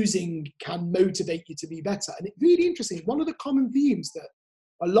losing can motivate you to be better. And it's really interesting. One of the common themes that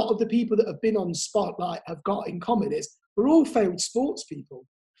a lot of the people that have been on Spotlight have got in common is we're all failed sports people.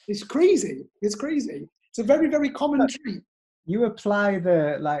 It's crazy. It's crazy. It's a very, very common trait. you apply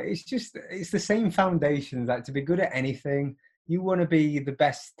it's the same foundations. Like, to be good at anything, you want to be the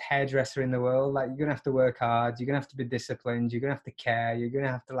best hairdresser in the world. Like, you're gonna have to work hard, you're gonna have to be disciplined, you're gonna have to care, you're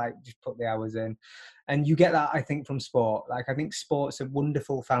gonna have to like just put the hours in. And you get that, I think, from sport. Like, I think sport's a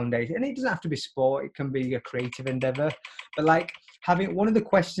wonderful foundation, and it doesn't have to be sport, it can be a creative endeavor. But like, having one of the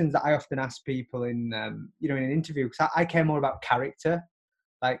questions that I often ask people in in an interview, because I care more about character.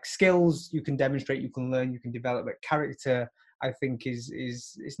 Like, skills you can demonstrate, you can learn, you can develop, but character, I think, is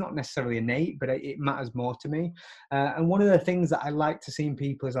it's not necessarily innate, but it matters more to me. And one of the things that I like to see in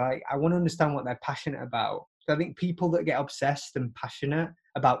people is I want to understand what they're passionate about. So I think people that get obsessed and passionate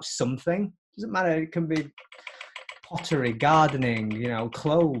about something, doesn't matter, it can be pottery, gardening,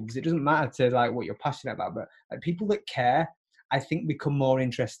 clothes. It doesn't matter to like what you're passionate about, but like, people that care, I think, become more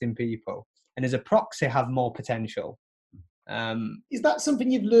interesting people, and as a proxy have more potential. Is that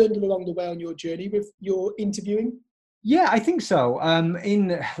something you've learned along the way on your journey with your interviewing? Yeah, I think so.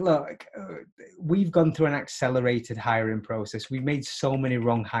 We've gone through an accelerated hiring process. We've made so many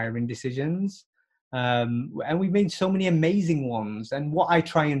wrong hiring decisions, and we've made so many amazing ones. And what I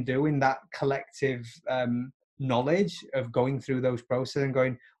try and do in that collective knowledge of going through those processes and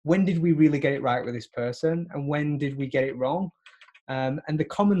going, when did we really get it right with this person, and when did we get it wrong? And the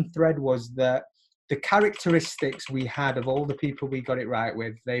common thread was that the characteristics we had of all the people we got it right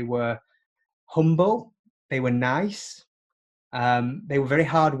with, they were humble, they were nice, they were very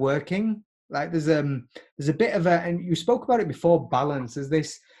hardworking. Like, there's a bit of and you spoke about it before, balance. There's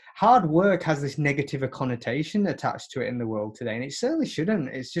this hard work has this negative connotation attached to it in the world today, and it certainly shouldn't.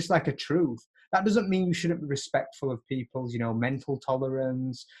 It's just like a truth. That doesn't mean you shouldn't be respectful of people's, mental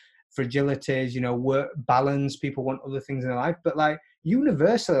tolerance, fragilities, work balance. People want other things in their life, but like,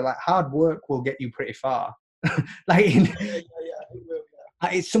 universally, like, hard work will get you pretty far. Like, It will,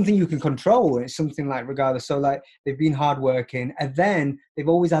 it's something you can control. It's something like, regardless. So like, they've been hardworking, and then they've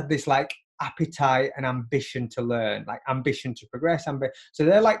always had this like appetite and ambition to learn, like ambition to progress. So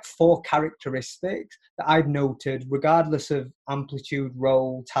they're like 4 characteristics that I've noted, regardless of amplitude,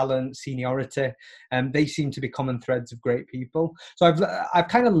 role, talent, seniority. They seem to be common threads of great people. So I've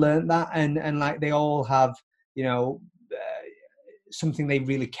kind of learned that, and like, they all have, something they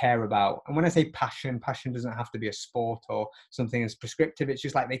really care about. And when I say passion doesn't have to be a sport or something as prescriptive. It's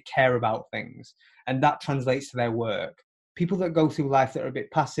just like, they care about things, and that translates to their work. People that go through life that are a bit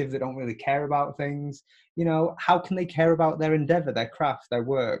passive, that don't really care about things, how can they care about their endeavor, their craft, their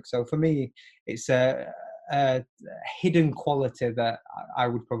work? So for me, it's a hidden quality that I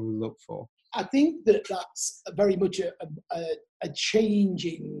would probably look for. I think that that's very much a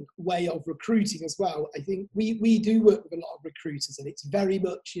changing way of recruiting as well. I think we do work with a lot of recruiters, and it's very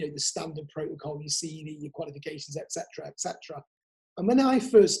much, the standard protocol, your CV, your qualifications, etc., etc. And when I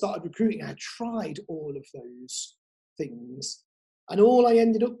first started recruiting, I tried all of those things, and all I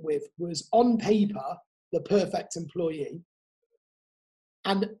ended up with was, on paper, the perfect employee,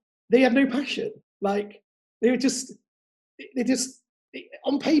 and they had no passion. Like, they just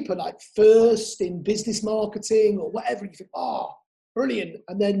on paper, like first in business marketing or whatever, you think, oh, brilliant.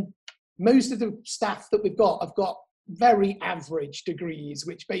 And then most of the staff that we've got have got very average degrees,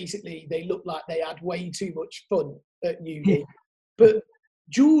 which basically they look like they had way too much fun at uni. But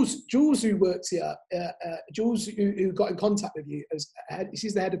Jules, who works here, Jules, who got in contact with you,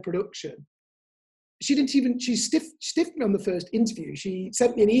 she's the head of production. She stiffed me on the first interview. She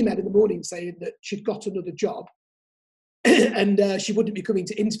sent me an email in the morning saying that she'd got another job and she wouldn't be coming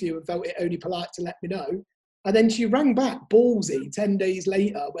to interview, and felt it only polite to let me know. And then she rang back ballsy 10 days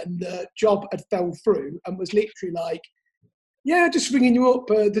later when the job had fell through, and was literally like, yeah, just ringing you up.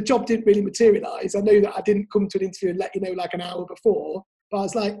 The job didn't really materialise. I know that I didn't come to an interview and let you know like an hour before. But I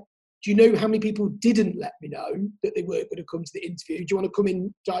was like, do you know how many people didn't let me know that they weren't going to come to the interview? Do you want to come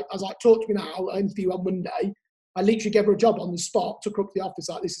in? I was like, talk to me now. I'll interview on Monday. I literally gave her a job on the spot, took her up to the office,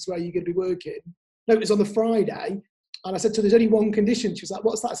 like, this is where you're going to be working. No, it was on the Friday. And I said to her, there's only one condition. She was like,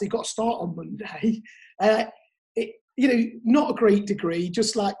 what's that? So you've got to start on Monday. Not a great degree,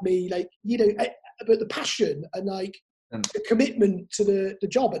 just like me, but the passion and like the commitment to the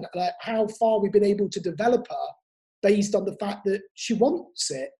job, and like how far we've been able to develop her based on the fact that she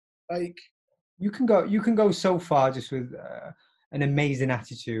wants it. Like, you can go so far just with an amazing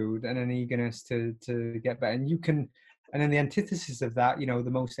attitude and an eagerness to get better, and then the antithesis of that, the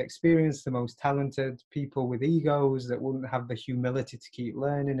most experienced, the most talented people with egos that wouldn't have the humility to keep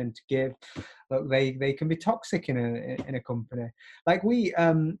learning and to give, look, they can be toxic in a company. Like, we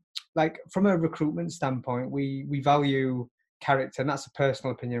like, from a recruitment standpoint, we value character, and that's a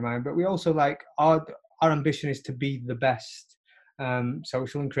personal opinion of mine, but we also, like, our ambition is to be the best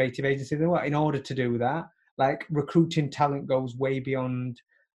social and creative agency in the world. In order to do that, like recruiting talent goes way beyond.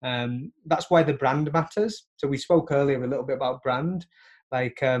 That's why the brand matters. So we spoke earlier a little bit about brand.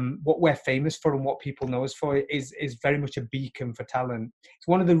 Like what we're famous for and what people know us for is very much a beacon for talent. It's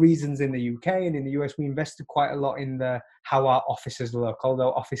one of the reasons in the UK and in the US we invested quite a lot in how our offices look,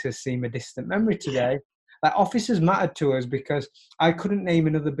 although offices seem a distant memory today. Like offices mattered to us because I couldn't name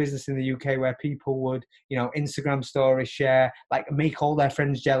another business in the UK where people would, Instagram stories, share, like make all their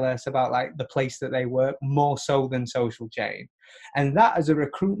friends jealous about like the place that they work more so than Social Chain. And that as a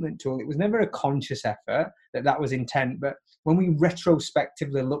recruitment tool, it was never a conscious effort that was intent, but when we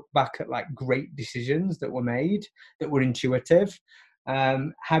retrospectively look back at like great decisions that were made, that were intuitive,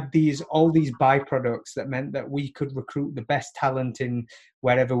 had all these byproducts that meant that we could recruit the best talent in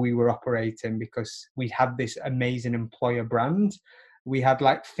wherever we were operating because we had this amazing employer brand. We had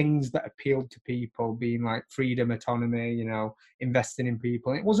like things that appealed to people, being like freedom, autonomy, investing in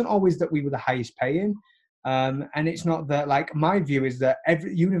people. And it wasn't always that we were the highest paying. And it's not that, like, my view is that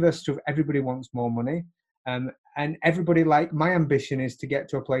everybody wants more money. And everybody, like, my ambition is to get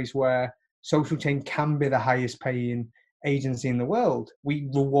to a place where Social Chain can be the highest paying agency in the world. We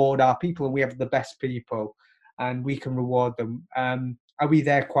reward our people and we have the best people and we can reward them. Are we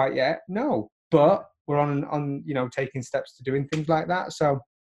there quite yet? No, but we're on taking steps to doing things like that. So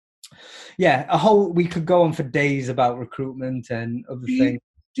yeah, we could go on for days about recruitment and other things.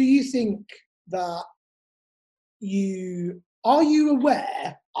 Do you think that are you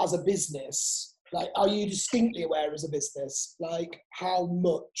aware as a business, like, are you distinctly aware as a business, like how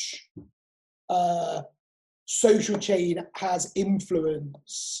much Social Chain has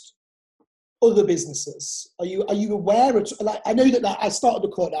influenced other businesses? Are you aware of, like, I know that I started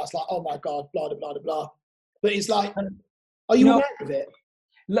the call and I was like, oh my God, blah, blah, blah, blah. But it's like, are you aware of it?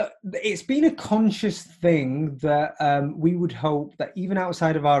 Look, it's been a conscious thing that we would hope that even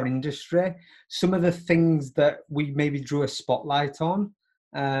outside of our industry, some of the things that we maybe drew a spotlight on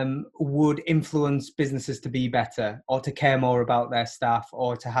would influence businesses to be better or to care more about their staff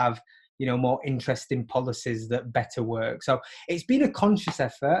or to have, more interesting policies that better work. So it's been a conscious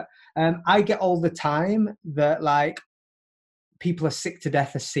effort. I get all the time that, like, people are sick to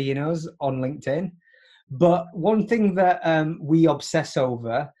death of seeing us on LinkedIn. But one thing that we obsess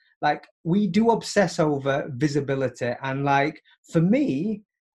over, like, we do obsess over visibility. And, like, for me,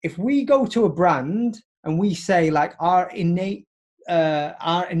 if we go to a brand and we say, like, our innate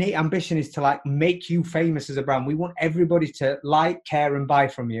ambition is to, like, make you famous as a brand. We want everybody to like, care, and buy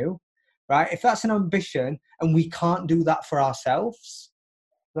from you, right? If that's an ambition and we can't do that for ourselves,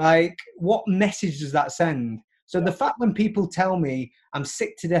 like, what message does that send? So the fact when people tell me I'm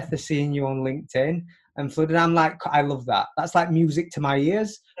sick to death of seeing you on LinkedIn and flooded, I'm like, I love that. That's like music to my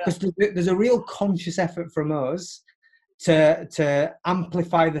ears, because there's a real conscious effort from us to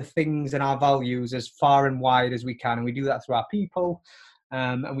amplify the things and our values as far and wide as we can. And we do that through our people.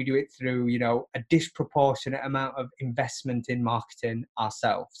 And we do it through, a disproportionate amount of investment in marketing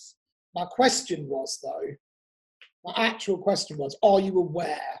ourselves. My question was, though, my actual question was, are you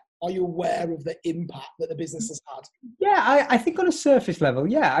aware? Are you aware of the impact that the business has had? Yeah, I think on a surface level,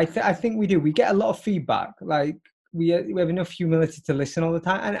 yeah, I think we do. We get a lot of feedback. Like, we have enough humility to listen all the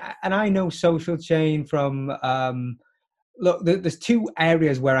time. And I know Social Chain from, look, there's two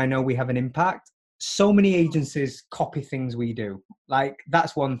areas where I know we have an impact. So many agencies copy things we do. Like,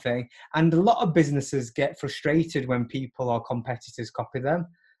 that's one thing. And a lot of businesses get frustrated when people or competitors copy them.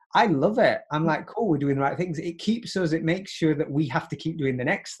 I love it. I'm like, cool, we're doing the right things. It makes sure that we have to keep doing the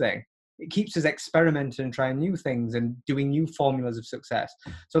next thing. It keeps us experimenting and trying new things and doing new formulas of success.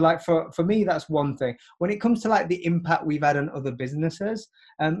 So, like, for me, that's one thing. When it comes to, like, the impact we've had on other businesses,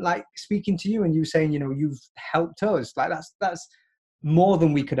 like speaking to you and you saying, you've helped us, like, that's more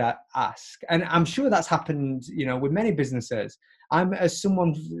than we could ask. And I'm sure that's happened, with many businesses. I'm, as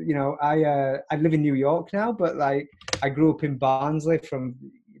someone, I live in New York now, but, like, I grew up in Barnsley from,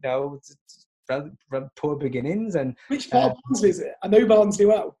 poor beginnings. And which part of Barnsley is it? I know Barnsley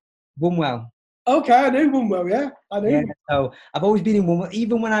well. Wombwell. Okay, I know Wombwell, yeah. I know. Yeah, so I've always been in Wombwell.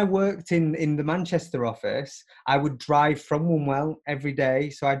 Even when I worked in the Manchester office, I would drive from Wombwell every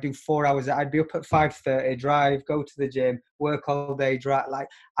day. So I'd do 4 hours. I'd be up at 5:30, drive, go to the gym, work all day, drive. Like,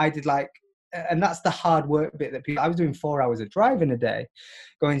 I did, like, and that's the hard work bit that I was doing 4 hours of driving a day,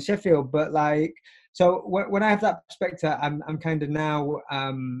 going to Sheffield. But, like, so when I have that perspective, I'm kind of now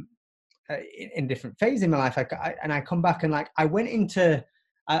in different phase in my life. And I come back and, like, I went into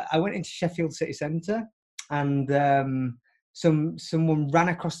Sheffield City Centre, and someone ran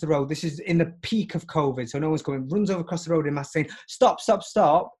across the road. This is in the peak of COVID, so no one's coming. Runs over across the road in mass saying, "Stop!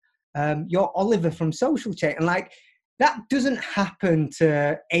 You're Oliver from Social Chain." And, like, that doesn't happen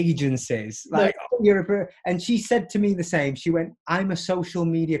to agencies. No. Like, oh, you're and she said to me the same. She went, I'm a social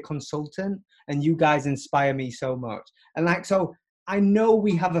media consultant and you guys inspire me so much. And like, so I know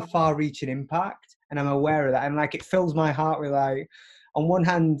we have a far reaching impact and I'm aware of that. And like, it fills my heart with like, on one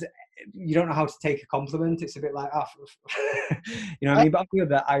hand, you don't know how to take a compliment. It's a bit like, oh, you know what I mean? But on the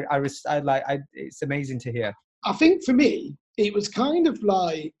other, it's amazing to hear. I think for me, it was kind of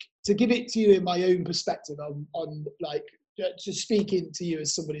like, to give it to you in my own perspective on like, just speaking to you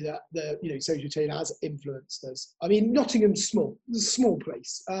as somebody that the Social Chain has influenced us. I mean, Nottingham's small. It's a small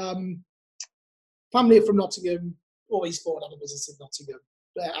place. Family are from Nottingham. Always thought I'd have a business in Nottingham.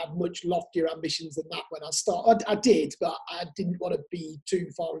 I had much loftier ambitions than that when I started. I did, but I didn't want to be too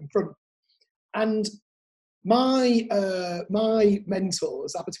far in front. And my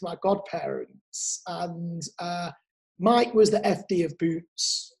mentors happened to be my godparents, and Mike was the FD of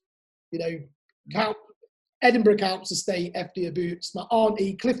Boots, Edinburgh Council Estate, FD of Boots. My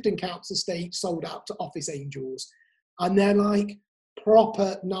auntie, Clifton Council Estate, sold out to Office Angels. And they're like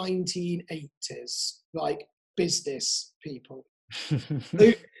proper 1980s, like business people.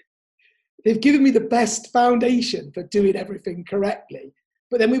 They've given me the best foundation for doing everything correctly.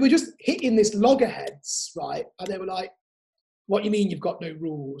 But then we were just hitting this loggerheads, right? And they were like, what do you mean you've got no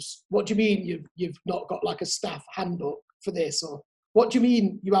rules? What do you mean you've not got like a staff handbook for this? Or what do you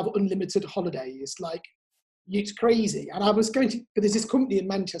mean you have unlimited holidays? Like, it's crazy. And I was going to, but there's this company in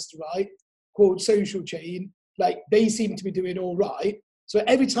Manchester, right, called Social Chain. Like, they seem to be doing all right. So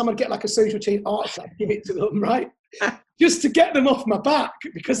every time I'd get like a Social Chain article, I'd give it to them, right? Just to get them off my back,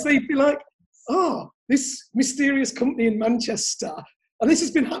 because they'd be like, oh, this mysterious company in Manchester. And this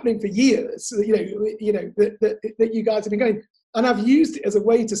has been happening for years, that you guys have been going. And I've used it as a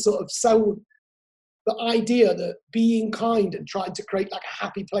way to sort of sell the idea that being kind and trying to create like a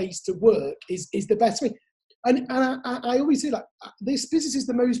happy place to work is the best way. And I always say, like, this business is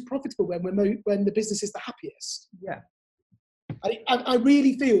the most profitable when the business is the happiest. Yeah. I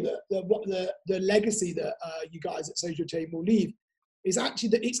really feel that the legacy that you guys at Social Chain will leave is actually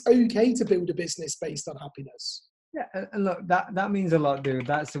that it's okay to build a business based on happiness. Yeah, and look, that means a lot,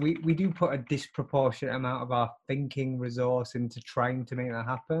 dude. We do put a disproportionate amount of our thinking resource into trying to make that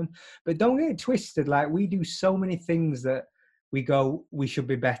happen. But don't get it twisted. Like, we do so many things that we should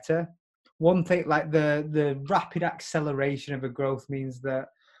be better. One thing, like the rapid acceleration of a growth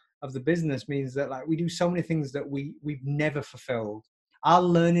of the business means that like we do so many things that we've never fulfilled. Our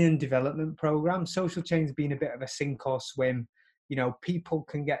learning and development program, Social Chain's been a bit of a sink or swim. People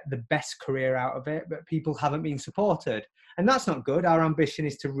can get the best career out of it, but people haven't been supported. And that's not good. Our ambition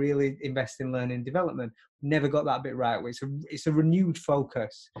is to really invest in learning and development. Never got that bit right. It's a renewed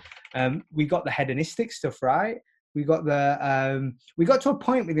focus. We got the hedonistic stuff right. We got to a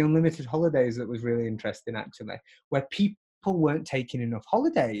point with the unlimited holidays that was really interesting, actually, where people weren't taking enough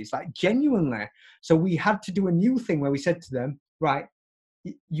holidays, like genuinely. So we had to do a new thing where we said to them, right,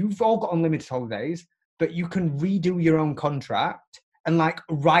 you've all got unlimited holidays, but you can redo your own contract and like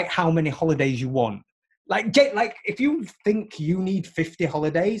write how many holidays you want. Like if you think you need 50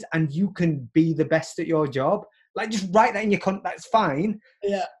 holidays and you can be the best at your job, like just write that in your contract. That's fine.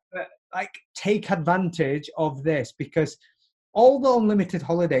 Yeah. But like take advantage of this, because all the unlimited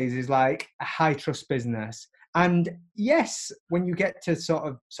holidays is like a high trust business. And yes, when you get to sort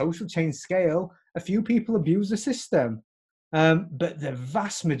of Social Chain scale, a few people abuse the system. But the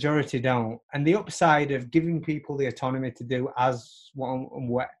vast majority don't. And the upside of giving people the autonomy to do as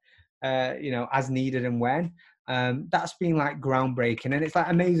needed and when, that's been like groundbreaking. And it's like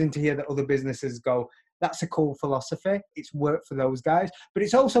amazing to hear that other businesses go, that's a cool philosophy. It's worked for those guys, but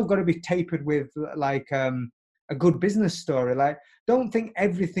it's also got to be tapered with like a good business story. Like, don't think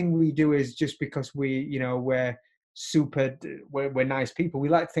everything we do is just because we're nice people. We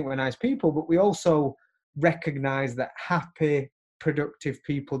like to think we're nice people, but we also recognize that happy, productive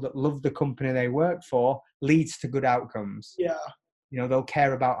people that love the company they work for leads to good outcomes. Yeah. They'll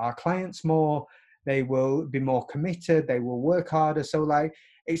care about our clients more. They will be more committed. They will work harder. So like,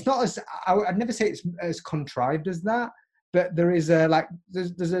 it's not as, I'd never say it's as contrived as that, but there is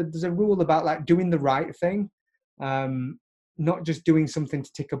there's a rule about like doing the right thing. Not just doing something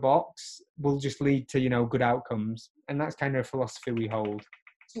to tick a box will just lead to, good outcomes. And that's kind of a philosophy we hold.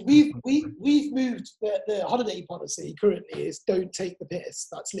 So we've moved the holiday policy currently is don't take the piss.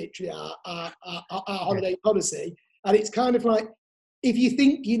 That's literally our holiday policy. And it's kind of like, if you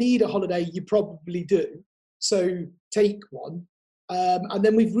think you need a holiday, you probably do. So take one. And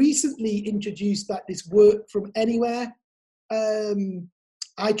then we've recently introduced this work from anywhere.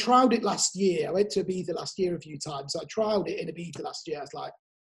 I trialed it last year. I went to Ibiza last year a few times. So I trialed it in Ibiza last year. I was like,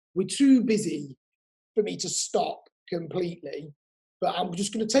 we're too busy for me to stop completely, but I'm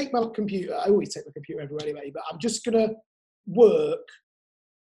just going to take my computer. I always take my computer everywhere anyway, but I'm just going to work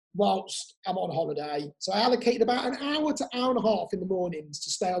whilst I'm on holiday. So I allocated about an hour to hour and a half in the mornings to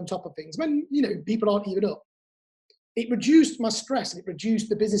stay on top of things when, people aren't even up. It reduced my stress and it reduced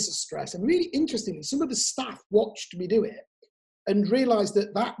the business's stress. And really interestingly, some of the staff watched me do it and realised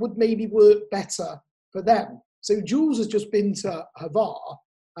that that would maybe work better for them. So Jules has just been to Havar.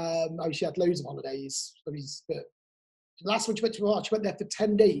 She had loads of holidays. But the last one she went to Havar, she went there for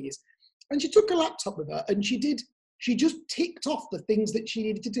 10 days. And she took a laptop with her and she just ticked off the things that she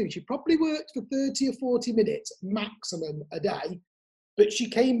needed to do. She probably worked for 30 or 40 minutes maximum a day, but she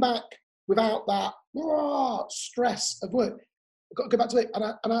came back without that stress of work. I've got to go back to it. And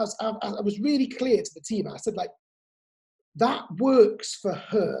I was really clear to the team. I said, that works for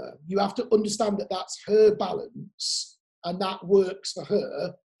her. You have to understand that that's her balance and that works for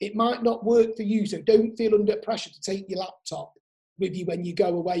her. It might not work for you, so don't feel under pressure to take your laptop with you when you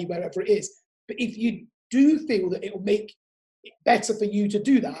go away, wherever it is. But if you do feel that it will make it better for you to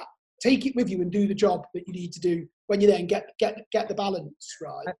do that, take it with you and do the job that you need to do when you then get the balance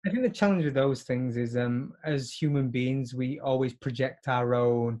right. I think the challenge with those things is as human beings, we always project our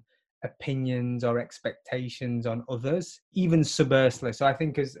own opinions or expectations on others, even subversely. So I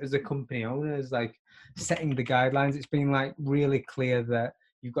think as a company owners, setting the guidelines, it's been really clear that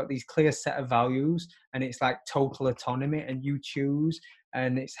you've got these clear set of values and it's total autonomy and you choose,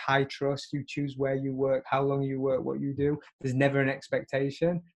 and it's high trust. You choose where you work, how long you work, what you do. There's never an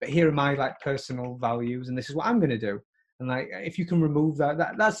expectation, but here are my personal values and this is what I'm going to do. And if you can remove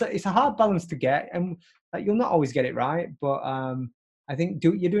it's a hard balance to get, and you'll not always get it right, but I think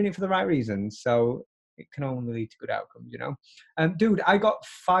you're doing it for the right reasons, so it can only lead to good outcomes, Dude, I got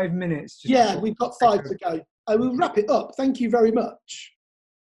 5 minutes. We've got 5 to go. I will wrap it up. Thank you very much.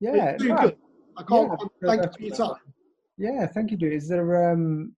 Yeah, it's too good. I can't thank you for your time. Yeah, thank you, dude. Is there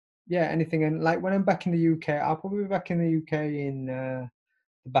anything? And when I'm back in the UK, I'll probably be back in the UK in the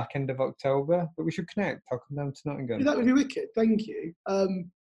back end of October. But we should connect. I'll come down to Nottingham. Yeah, that would be wicked. Thank you.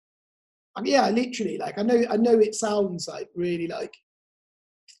 Literally, I know it sounds really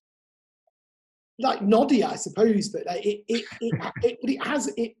noddy, I suppose, but it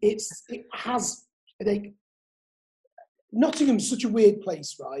has Nottingham's such a weird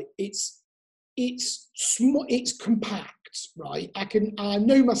place, right? It's small, it's compact, right? I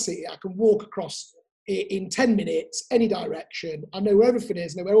know my city. I can walk across it in 10 minutes, any direction. I know where everything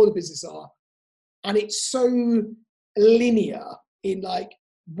is, I know where all the businesses are, and it's so linear in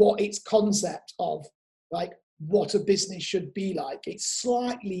what its concept of what a business should be like. It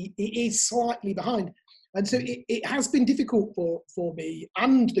is slightly behind. And so it has been difficult for me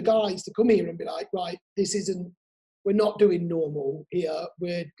and the guys to come here and be right, we're not doing normal here.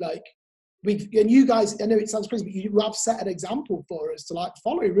 We're and you guys, I know it sounds crazy, but you have set an example for us to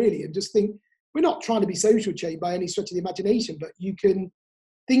follow really, and just think, we're not trying to be Social Chain by any stretch of the imagination, but you can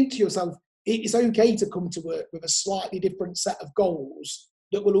think to yourself, it's okay to come to work with a slightly different set of goals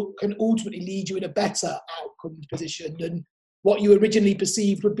that can ultimately lead you in a better outcome position than what you originally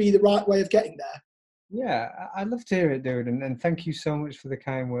perceived would be the right way of getting there. Yeah, I'd love to hear it, dude. And thank you so much for the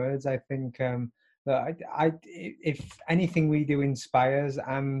kind words. I think that if anything we do inspires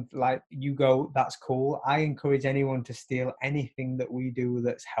and you go, that's cool. I encourage anyone to steal anything that we do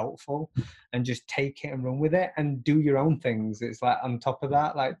that's helpful and just take it and run with it and do your own things. It's on top of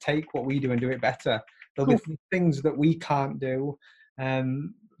that, take what we do and do it better. There'll be things that we can't do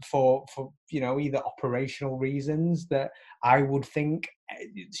for either operational reasons that I would think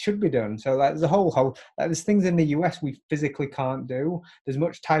it should be done. So there's a whole there's things in the US we physically can't do. There's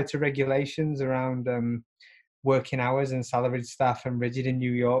much tighter regulations around working hours and salaried staff and rigid in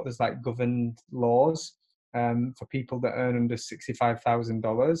New York. There's governed laws for people that earn under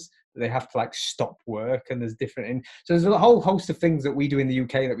 $65,000. They have to like stop work, and there's different. So there's a whole host of things that we do in the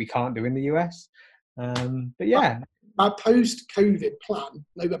UK that we can't do in the US. But yeah, my post-COVID plan,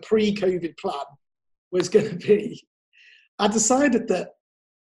 no, the pre-COVID plan was going to be, I decided that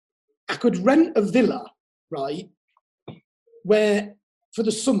I could rent a villa, right, where for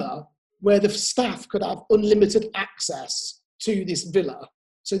the summer, where the staff could have unlimited access to this villa,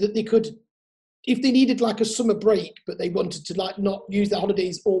 so that they could, if they needed like a summer break, but they wanted to like not use their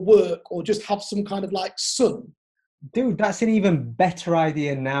holidays or work or just have some kind of like sun. Dude, that's an even better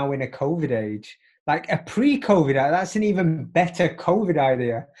idea now in a COVID age. Like a pre-COVID, that's an even better COVID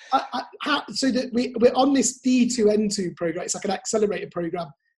idea. So that we're on this D2N2 program. It's like an accelerator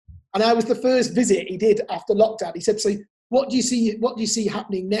program. And I was the first visit he did after lockdown. He said, so what do you see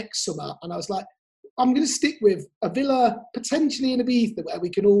happening next summer? And I was like, I'm going to stick with a villa, potentially in Ibiza, where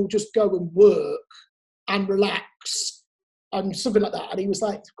we can all just go and work and relax and something like that. And he was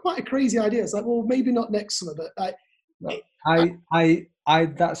like, quite a crazy idea. It's like, well, maybe not next summer, but like,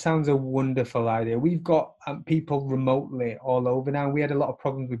 that sounds a wonderful idea. We've got people remotely all over now. We had a lot of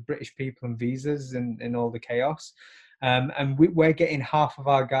problems with British people and visas and all the chaos. And we're getting half of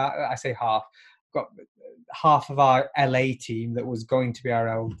our guys, I say half, got half of our LA team that was going to be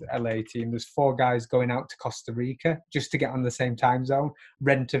our old LA team. There's 4 guys going out to Costa Rica just to get on the same time zone,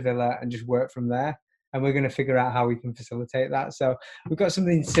 rent a villa and just work from there. And we're going to figure out how we can facilitate that. So we've got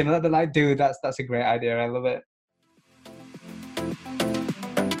something similar. They're like, dude, that's a great idea. I love it.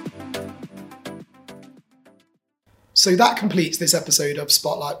 So that completes this episode of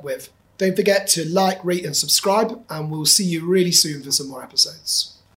Spotlight With. Don't forget to like, rate and subscribe, and we'll see you really soon for some more episodes.